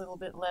looks a little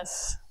bit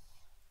less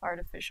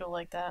artificial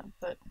like that,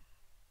 but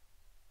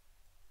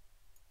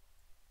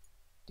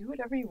do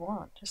whatever you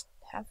want, just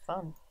have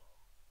fun.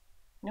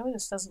 I know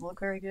this doesn't look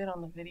very good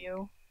on the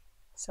video,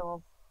 so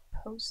I'll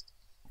post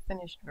a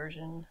finished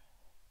version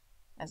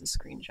as a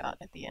screenshot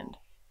at the end.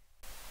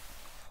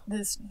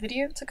 This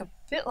video took a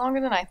bit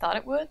longer than I thought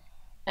it would,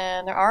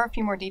 and there are a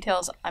few more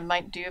details I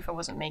might do if I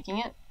wasn't making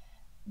it,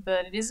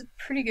 but it is a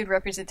pretty good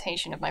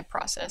representation of my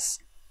process.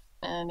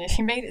 And if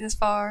you made it this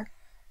far,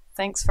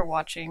 thanks for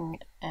watching,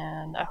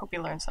 and I hope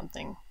you learned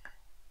something.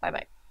 Bye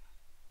bye.